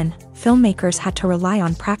 Back then, filmmakers had to rely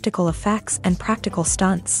on practical effects and practical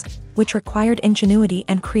stunts, which required ingenuity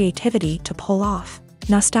and creativity to pull off.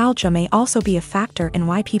 Nostalgia may also be a factor in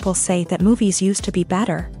why people say that movies used to be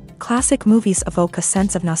better. Classic movies evoke a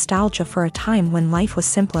sense of nostalgia for a time when life was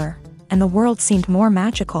simpler, and the world seemed more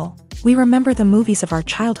magical. We remember the movies of our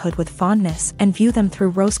childhood with fondness and view them through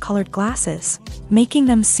rose-colored glasses, making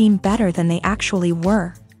them seem better than they actually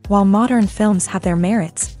were. While modern films have their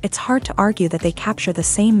merits, it's hard to argue that they capture the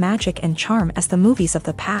same magic and charm as the movies of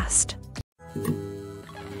the past.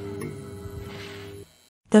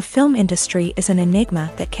 The film industry is an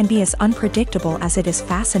enigma that can be as unpredictable as it is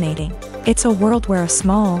fascinating. It's a world where a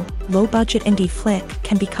small, low-budget indie flick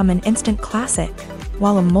can become an instant classic,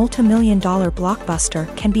 while a multi-million-dollar blockbuster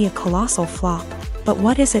can be a colossal flop. But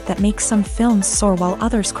what is it that makes some films soar while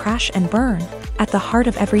others crash and burn? At the heart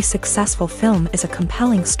of every successful film is a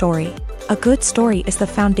compelling story. A good story is the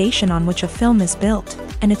foundation on which a film is built,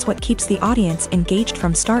 and it's what keeps the audience engaged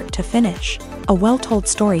from start to finish. A well-told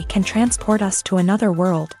story can transport us to another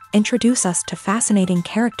world, introduce us to fascinating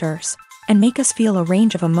characters, and make us feel a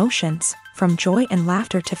range of emotions, from joy and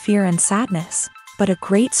laughter to fear and sadness. But a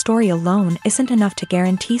great story alone isn't enough to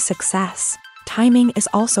guarantee success. Timing is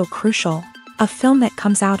also crucial. A film that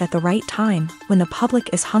comes out at the right time, when the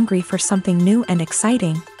public is hungry for something new and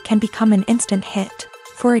exciting, can become an instant hit.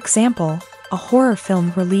 For example, a horror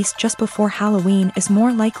film released just before Halloween is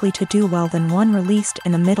more likely to do well than one released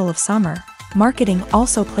in the middle of summer. Marketing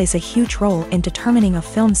also plays a huge role in determining a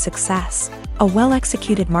film's success. A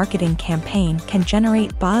well-executed marketing campaign can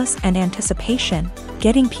generate buzz and anticipation,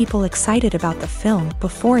 getting people excited about the film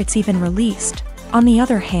before it's even released. On the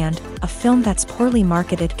other hand, a film that's poorly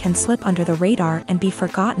marketed can slip under the radar and be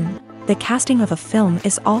forgotten. The casting of a film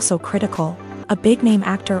is also critical. A big-name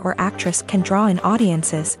actor or actress can draw in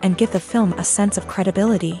audiences and give the film a sense of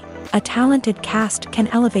credibility. A talented cast can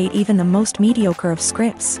elevate even the most mediocre of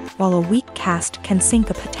scripts, while a weak cast can sink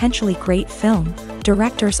a potentially great film.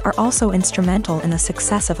 Directors are also instrumental in the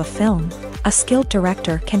success of a film. A skilled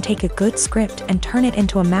director can take a good script and turn it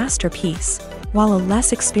into a masterpiece, while a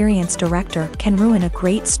less experienced director can ruin a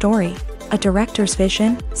great story. A director's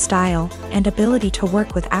vision, style, and ability to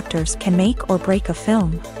work with actors can make or break a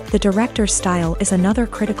film. The director's style is another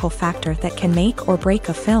critical factor that can make or break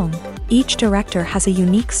a film. Each director has a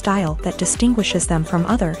unique style that distinguishes them from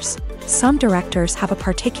others. Some directors have a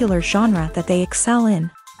particular genre that they excel in,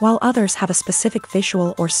 while others have a specific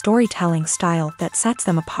visual or storytelling style that sets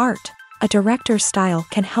them apart. A director's style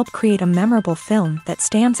can help create a memorable film that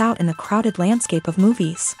stands out in the crowded landscape of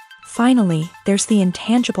movies. Finally, there's the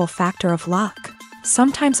intangible factor of luck.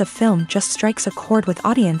 Sometimes a film just strikes a chord with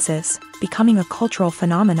audiences, becoming a cultural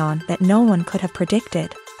phenomenon that no one could have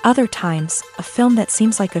predicted. Other times, a film that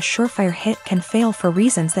seems like a surefire hit can fail for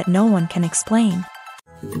reasons that no one can explain.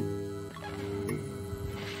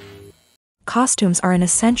 Costumes are an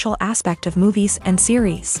essential aspect of movies and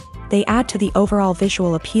series. They add to the overall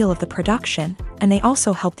visual appeal of the production, and they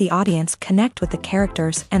also help the audience connect with the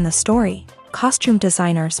characters and the story. Costume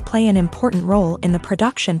designers play an important role in the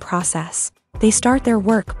production process. They start their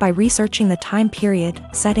work by researching the time period,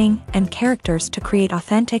 setting, and characters to create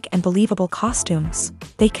authentic and believable costumes.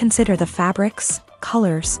 They consider the fabrics,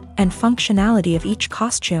 colors, and functionality of each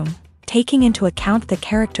costume, taking into account the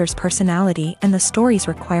character's personality and the story's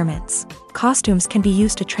requirements. Costumes can be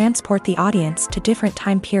used to transport the audience to different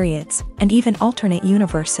time periods and even alternate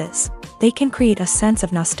universes. They can create a sense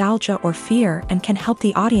of nostalgia or fear and can help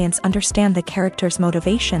the audience understand the character's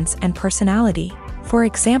motivations and personality. For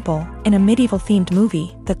example, in a medieval-themed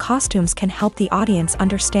movie, the costumes can help the audience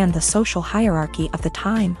understand the social hierarchy of the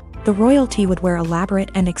time. The royalty would wear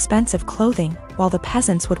elaborate and expensive clothing, while the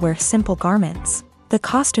peasants would wear simple garments. The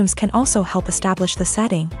costumes can also help establish the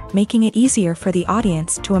setting, making it easier for the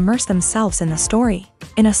audience to immerse themselves in the story.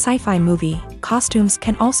 In a sci-fi movie, costumes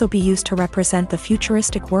can also be used to represent the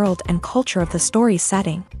futuristic world and culture of the story's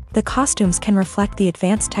setting. The costumes can reflect the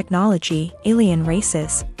advanced technology, alien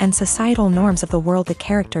races, and societal norms of the world the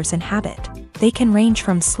characters inhabit. They can range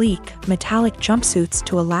from sleek, metallic jumpsuits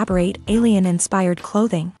to elaborate, alien-inspired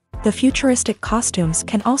clothing. The futuristic costumes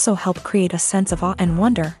can also help create a sense of awe and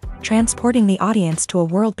wonder, transporting the audience to a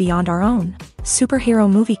world beyond our own. Superhero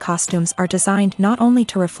movie costumes are designed not only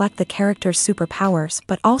to reflect the character's superpowers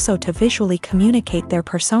but also to visually communicate their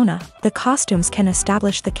persona. The costumes can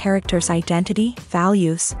establish the character's identity,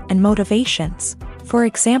 values, and motivations. For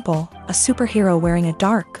example, a superhero wearing a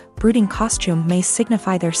dark, brooding costume may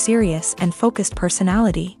signify their serious and focused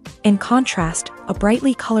personality. In contrast, a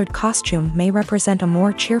brightly colored costume may represent a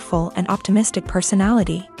more cheerful and optimistic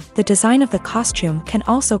personality. The design of the costume can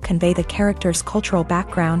also convey the character's cultural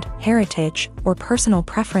background, heritage, or personal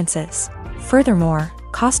preferences. Furthermore,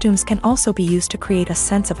 costumes can also be used to create a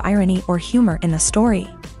sense of irony or humor in the story.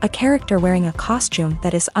 A character wearing a costume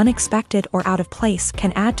that is unexpected or out of place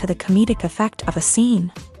can add to the comedic effect of a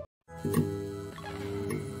scene.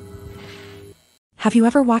 Have you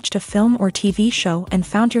ever watched a film or TV show and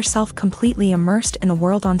found yourself completely immersed in the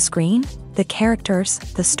world on screen? The characters,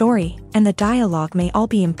 the story, and the dialogue may all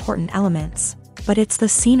be important elements, but it's the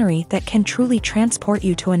scenery that can truly transport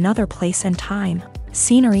you to another place and time.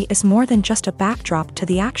 Scenery is more than just a backdrop to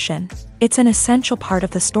the action. It's an essential part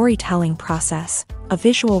of the storytelling process, a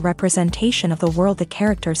visual representation of the world the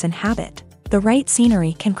characters inhabit. The right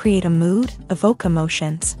scenery can create a mood, evoke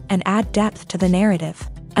emotions, and add depth to the narrative.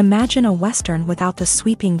 Imagine a Western without the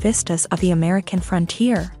sweeping vistas of the American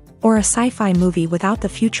frontier, or a sci-fi movie without the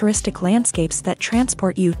futuristic landscapes that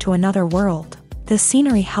transport you to another world. The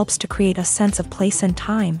scenery helps to create a sense of place and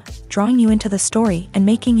time, drawing you into the story and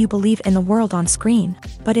making you believe in the world on screen.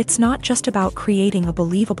 But it's not just about creating a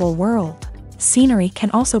believable world. Scenery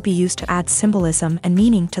can also be used to add symbolism and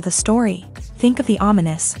meaning to the story. Think of the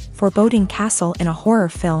ominous, foreboding castle in a horror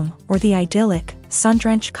film, or the idyllic,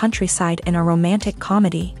 sun-drenched countryside in a romantic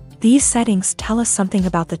comedy. These settings tell us something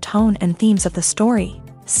about the tone and themes of the story.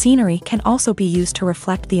 Scenery can also be used to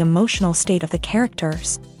reflect the emotional state of the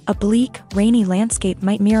characters. A bleak, rainy landscape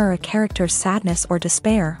might mirror a character's sadness or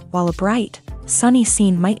despair, while a bright, sunny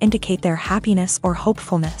scene might indicate their happiness or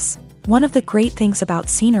hopefulness. One of the great things about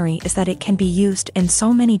scenery is that it can be used in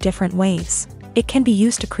so many different ways. It can be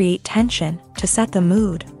used to create tension, to set the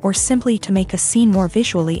mood, or simply to make a scene more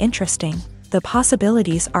visually interesting. The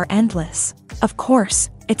possibilities are endless. Of course,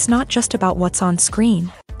 it's not just about what's on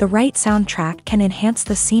screen. The right soundtrack can enhance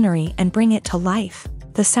the scenery and bring it to life.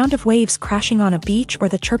 The sound of waves crashing on a beach or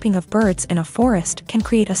the chirping of birds in a forest can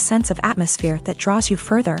create a sense of atmosphere that draws you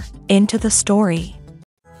further into the story.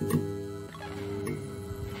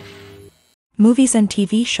 Movies and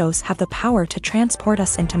TV shows have the power to transport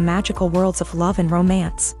us into magical worlds of love and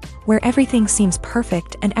romance, where everything seems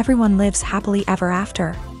perfect and everyone lives happily ever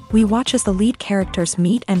after. We watch as the lead characters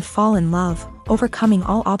meet and fall in love, overcoming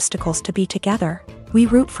all obstacles to be together. We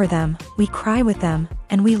root for them, we cry with them,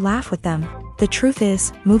 and we laugh with them. The truth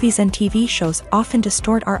is, movies and TV shows often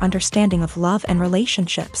distort our understanding of love and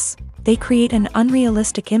relationships. They create an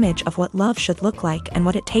unrealistic image of what love should look like and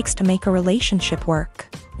what it takes to make a relationship work.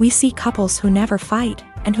 We see couples who never fight,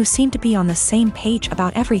 and who seem to be on the same page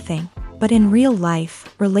about everything. But in real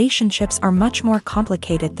life, relationships are much more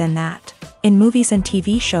complicated than that. In movies and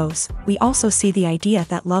TV shows, we also see the idea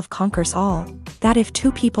that love conquers all. That if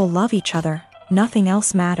two people love each other, nothing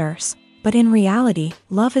else matters. But in reality,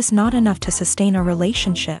 love is not enough to sustain a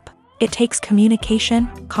relationship. It takes communication,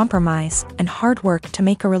 compromise, and hard work to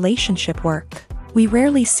make a relationship work. We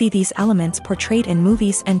rarely see these elements portrayed in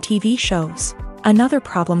movies and TV shows. Another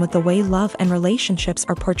problem with the way love and relationships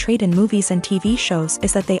are portrayed in movies and TV shows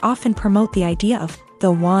is that they often promote the idea of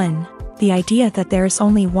the one. The idea that there is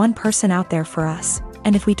only one person out there for us,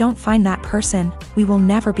 and if we don't find that person, we will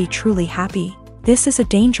never be truly happy. This is a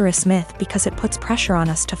dangerous myth because it puts pressure on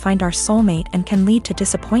us to find our soulmate and can lead to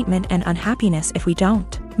disappointment and unhappiness if we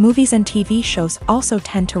don't. Movies and TV shows also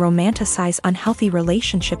tend to romanticize unhealthy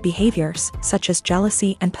relationship behaviors, such as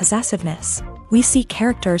jealousy and possessiveness. We see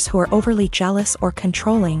characters who are overly jealous or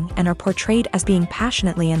controlling and are portrayed as being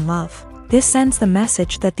passionately in love. This sends the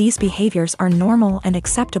message that these behaviors are normal and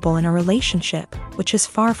acceptable in a relationship, which is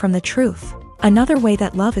far from the truth. Another way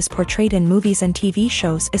that love is portrayed in movies and TV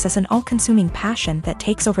shows is as an all-consuming passion that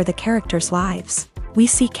takes over the characters' lives. We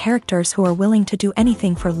see characters who are willing to do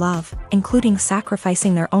anything for love, including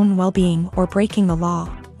sacrificing their own well-being or breaking the law.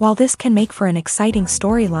 While this can make for an exciting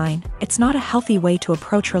storyline, it's not a healthy way to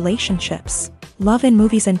approach relationships. Love in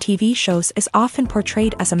movies and TV shows is often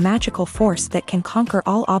portrayed as a magical force that can conquer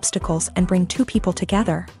all obstacles and bring two people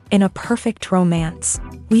together. In a perfect romance,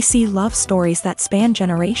 we see love stories that span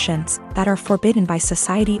generations, that are forbidden by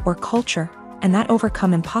society or culture, and that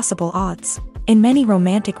overcome impossible odds. In many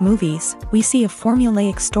romantic movies, we see a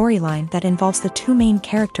formulaic storyline that involves the two main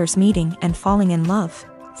characters meeting and falling in love,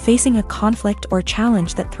 facing a conflict or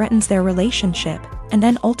challenge that threatens their relationship, and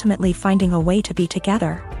then ultimately finding a way to be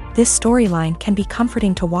together. This storyline can be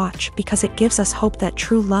comforting to watch because it gives us hope that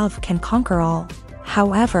true love can conquer all.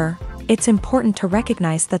 However, it's important to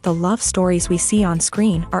recognize that the love stories we see on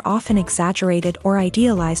screen are often exaggerated or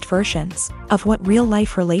idealized versions of what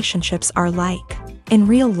real-life relationships are like. In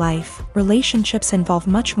real life, relationships involve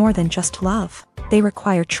much more than just love. They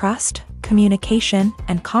require trust, communication,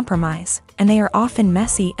 and compromise, and they are often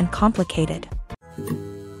messy and complicated.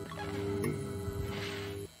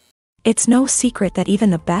 It's no secret that even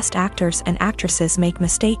the best actors and actresses make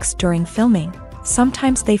mistakes during filming.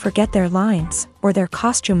 Sometimes they forget their lines, or their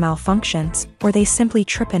costume malfunctions, or they simply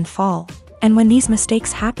trip and fall. And when these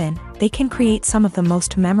mistakes happen, they can create some of the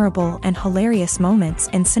most memorable and hilarious moments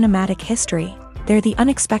in cinematic history. They're the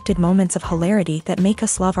unexpected moments of hilarity that make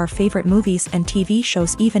us love our favorite movies and TV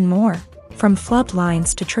shows even more. From flubbed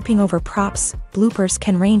lines to tripping over props, bloopers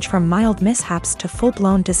can range from mild mishaps to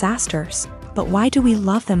full-blown disasters. But why do we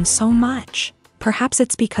love them so much? Perhaps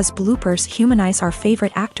it's because bloopers humanize our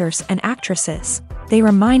favorite actors and actresses. They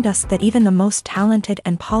remind us that even the most talented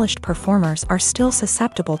and polished performers are still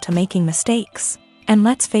susceptible to making mistakes. And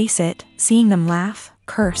let's face it, seeing them laugh,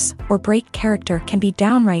 curse, or break character can be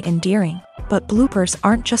downright endearing. But bloopers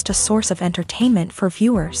aren't just a source of entertainment for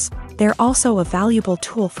viewers. They're also a valuable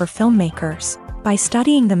tool for filmmakers. By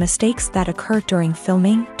studying the mistakes that occur during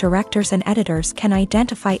filming, directors and editors can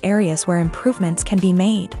identify areas where improvements can be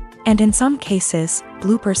made. And in some cases,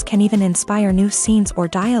 bloopers can even inspire new scenes or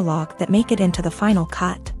dialogue that make it into the final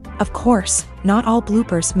cut. Of course, not all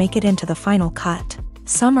bloopers make it into the final cut.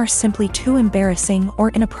 Some are simply too embarrassing or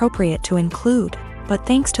inappropriate to include. But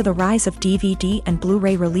thanks to the rise of DVD and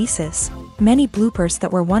Blu-ray releases, many bloopers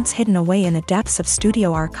that were once hidden away in the depths of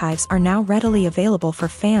studio archives are now readily available for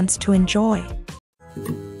fans to enjoy.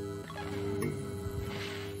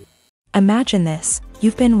 Imagine this.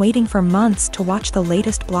 You've been waiting for months to watch the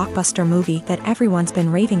latest blockbuster movie that everyone's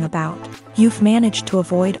been raving about. You've managed to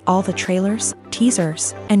avoid all the trailers,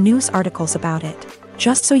 teasers, and news articles about it,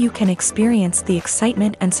 just so you can experience the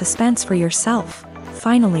excitement and suspense for yourself.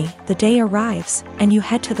 Finally, the day arrives, and you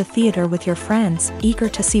head to the theater with your friends, eager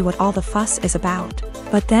to see what all the fuss is about.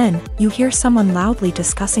 But then, you hear someone loudly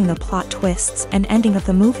discussing the plot twists and ending of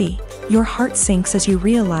the movie. Your heart sinks as you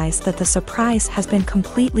realize that the surprise has been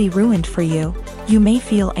completely ruined for you. You may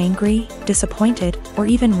feel angry, disappointed, or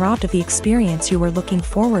even robbed of the experience you were looking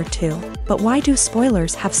forward to. But why do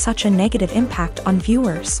spoilers have such a negative impact on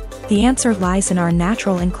viewers? The answer lies in our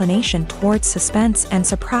natural inclination towards suspense and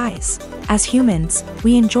surprise. As humans,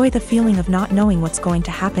 we enjoy the feeling of not knowing what's going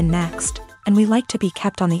to happen next, and we like to be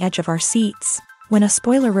kept on the edge of our seats. When a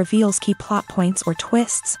spoiler reveals key plot points or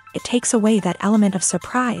twists, it takes away that element of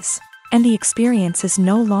surprise, and the experience is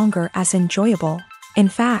no longer as enjoyable. In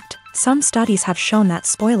fact, some studies have shown that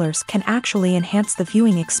spoilers can actually enhance the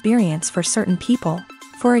viewing experience for certain people.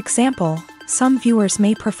 For example, some viewers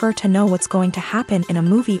may prefer to know what's going to happen in a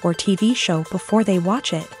movie or TV show before they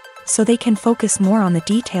watch it, so they can focus more on the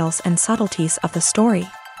details and subtleties of the story.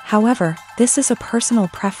 However, this is a personal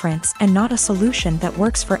preference and not a solution that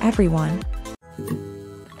works for everyone.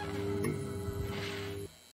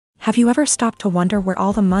 Have you ever stopped to wonder where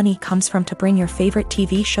all the money comes from to bring your favorite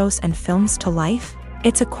TV shows and films to life?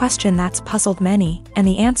 It's a question that's puzzled many, and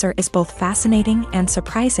the answer is both fascinating and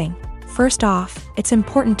surprising. First off, it's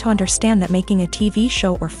important to understand that making a TV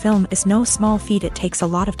show or film is no small feat. It takes a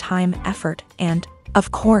lot of time, effort, and,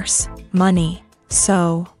 of course, money.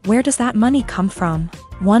 So, where does that money come from?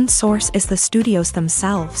 One source is the studios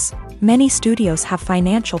themselves. Many studios have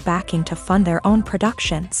financial backing to fund their own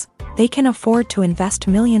productions. They can afford to invest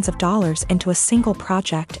millions of dollars into a single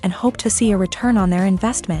project and hope to see a return on their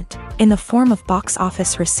investment, in the form of box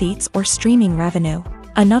office receipts or streaming revenue.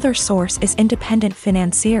 Another source is independent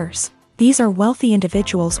financiers. These are wealthy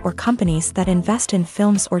individuals or companies that invest in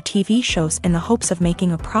films or TV shows in the hopes of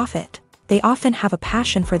making a profit. They often have a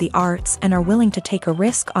passion for the arts and are willing to take a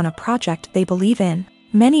risk on a project they believe in.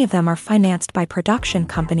 Many of them are financed by production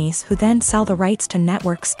companies who then sell the rights to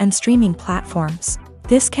networks and streaming platforms.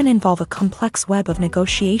 This can involve a complex web of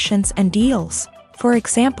negotiations and deals. For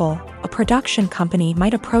example, a production company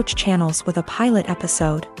might approach channels with a pilot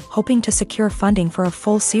episode, hoping to secure funding for a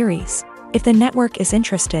full series. If the network is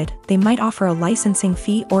interested, they might offer a licensing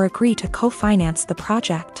fee or agree to co-finance the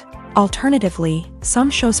project. Alternatively, some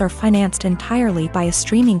shows are financed entirely by a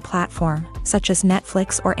streaming platform, such as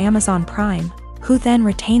Netflix or Amazon Prime, who then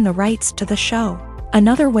retain the rights to the show.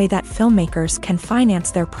 Another way that filmmakers can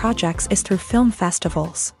finance their projects is through film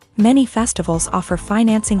festivals. Many festivals offer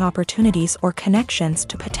financing opportunities or connections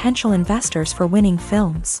to potential investors for winning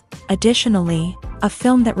films. Additionally, a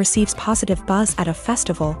film that receives positive buzz at a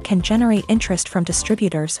festival can generate interest from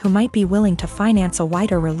distributors who might be willing to finance a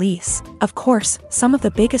wider release. Of course, some of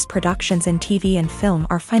the biggest productions in TV and film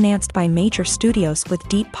are financed by major studios with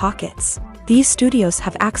deep pockets. These studios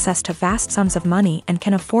have access to vast sums of money and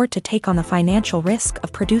can afford to take on the financial risk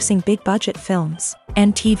of producing big-budget films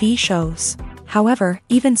and TV shows. However,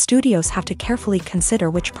 even studios have to carefully consider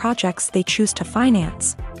which projects they choose to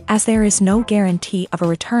finance, as there is no guarantee of a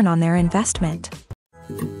return on their investment.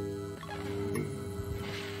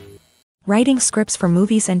 Writing scripts for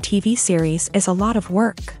movies and TV series is a lot of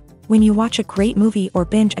work. When you watch a great movie or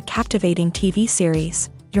binge a captivating TV series,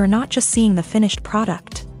 you're not just seeing the finished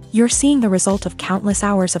product. You're seeing the result of countless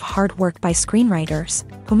hours of hard work by screenwriters,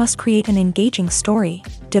 who must create an engaging story,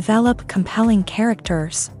 develop compelling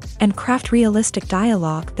characters, and craft realistic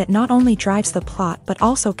dialogue that not only drives the plot but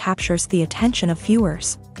also captures the attention of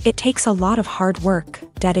viewers. It takes a lot of hard work,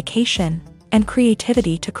 dedication, and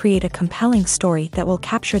creativity to create a compelling story that will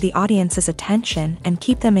capture the audience's attention and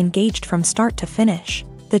keep them engaged from start to finish.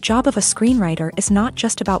 The job of a screenwriter is not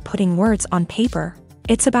just about putting words on paper.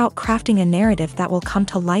 It's about crafting a narrative that will come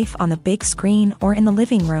to life on the big screen or in the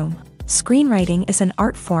living room. Screenwriting is an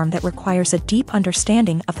art form that requires a deep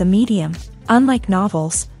understanding of the medium. Unlike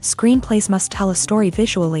novels, screenplays must tell a story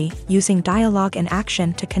visually, using dialogue and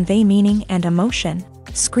action to convey meaning and emotion.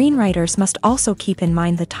 Screenwriters must also keep in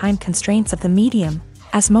mind the time constraints of the medium,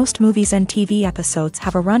 as most movies and TV episodes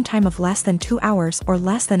have a runtime of less than 2 hours or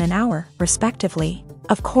less than an hour, respectively.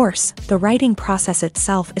 Of course, the writing process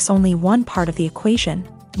itself is only one part of the equation.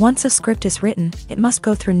 Once a script is written, it must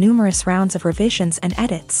go through numerous rounds of revisions and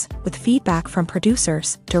edits, with feedback from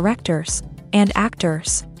producers, directors, and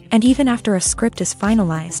actors. And even after a script is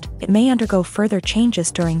finalized, it may undergo further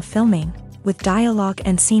changes during filming, with dialogue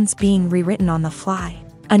and scenes being rewritten on the fly.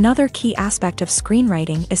 Another key aspect of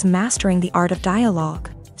screenwriting is mastering the art of dialogue.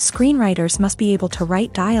 Screenwriters must be able to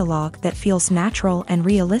write dialogue that feels natural and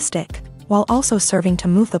realistic, while also serving to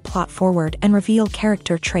move the plot forward and reveal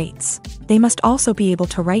character traits. They must also be able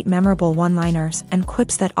to write memorable one-liners and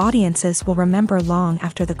quips that audiences will remember long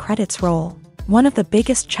after the credits roll. One of the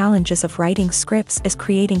biggest challenges of writing scripts is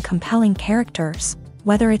creating compelling characters.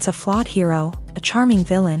 Whether it's a flawed hero, a charming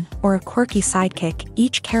villain, or a quirky sidekick,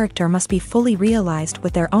 each character must be fully realized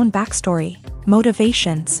with their own backstory,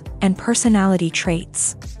 motivations, and personality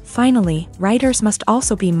traits. Finally, writers must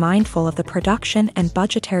also be mindful of the production and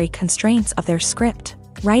budgetary constraints of their script.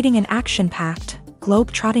 Writing an action-packed,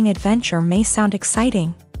 globe-trotting adventure may sound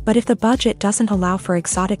exciting, but if the budget doesn't allow for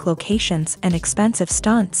exotic locations and expensive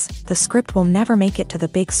stunts, the script will never make it to the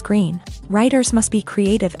big screen. Writers must be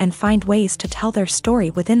creative and find ways to tell their story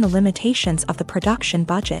within the limitations of the production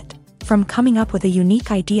budget. From coming up with a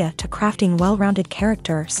unique idea to crafting well-rounded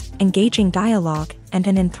characters, engaging dialogue, and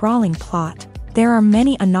an enthralling plot, there are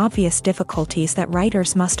many unobvious difficulties that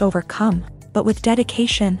writers must overcome, but with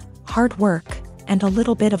dedication, hard work, and a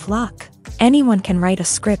little bit of luck, anyone can write a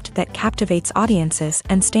script that captivates audiences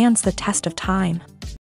and stands the test of time.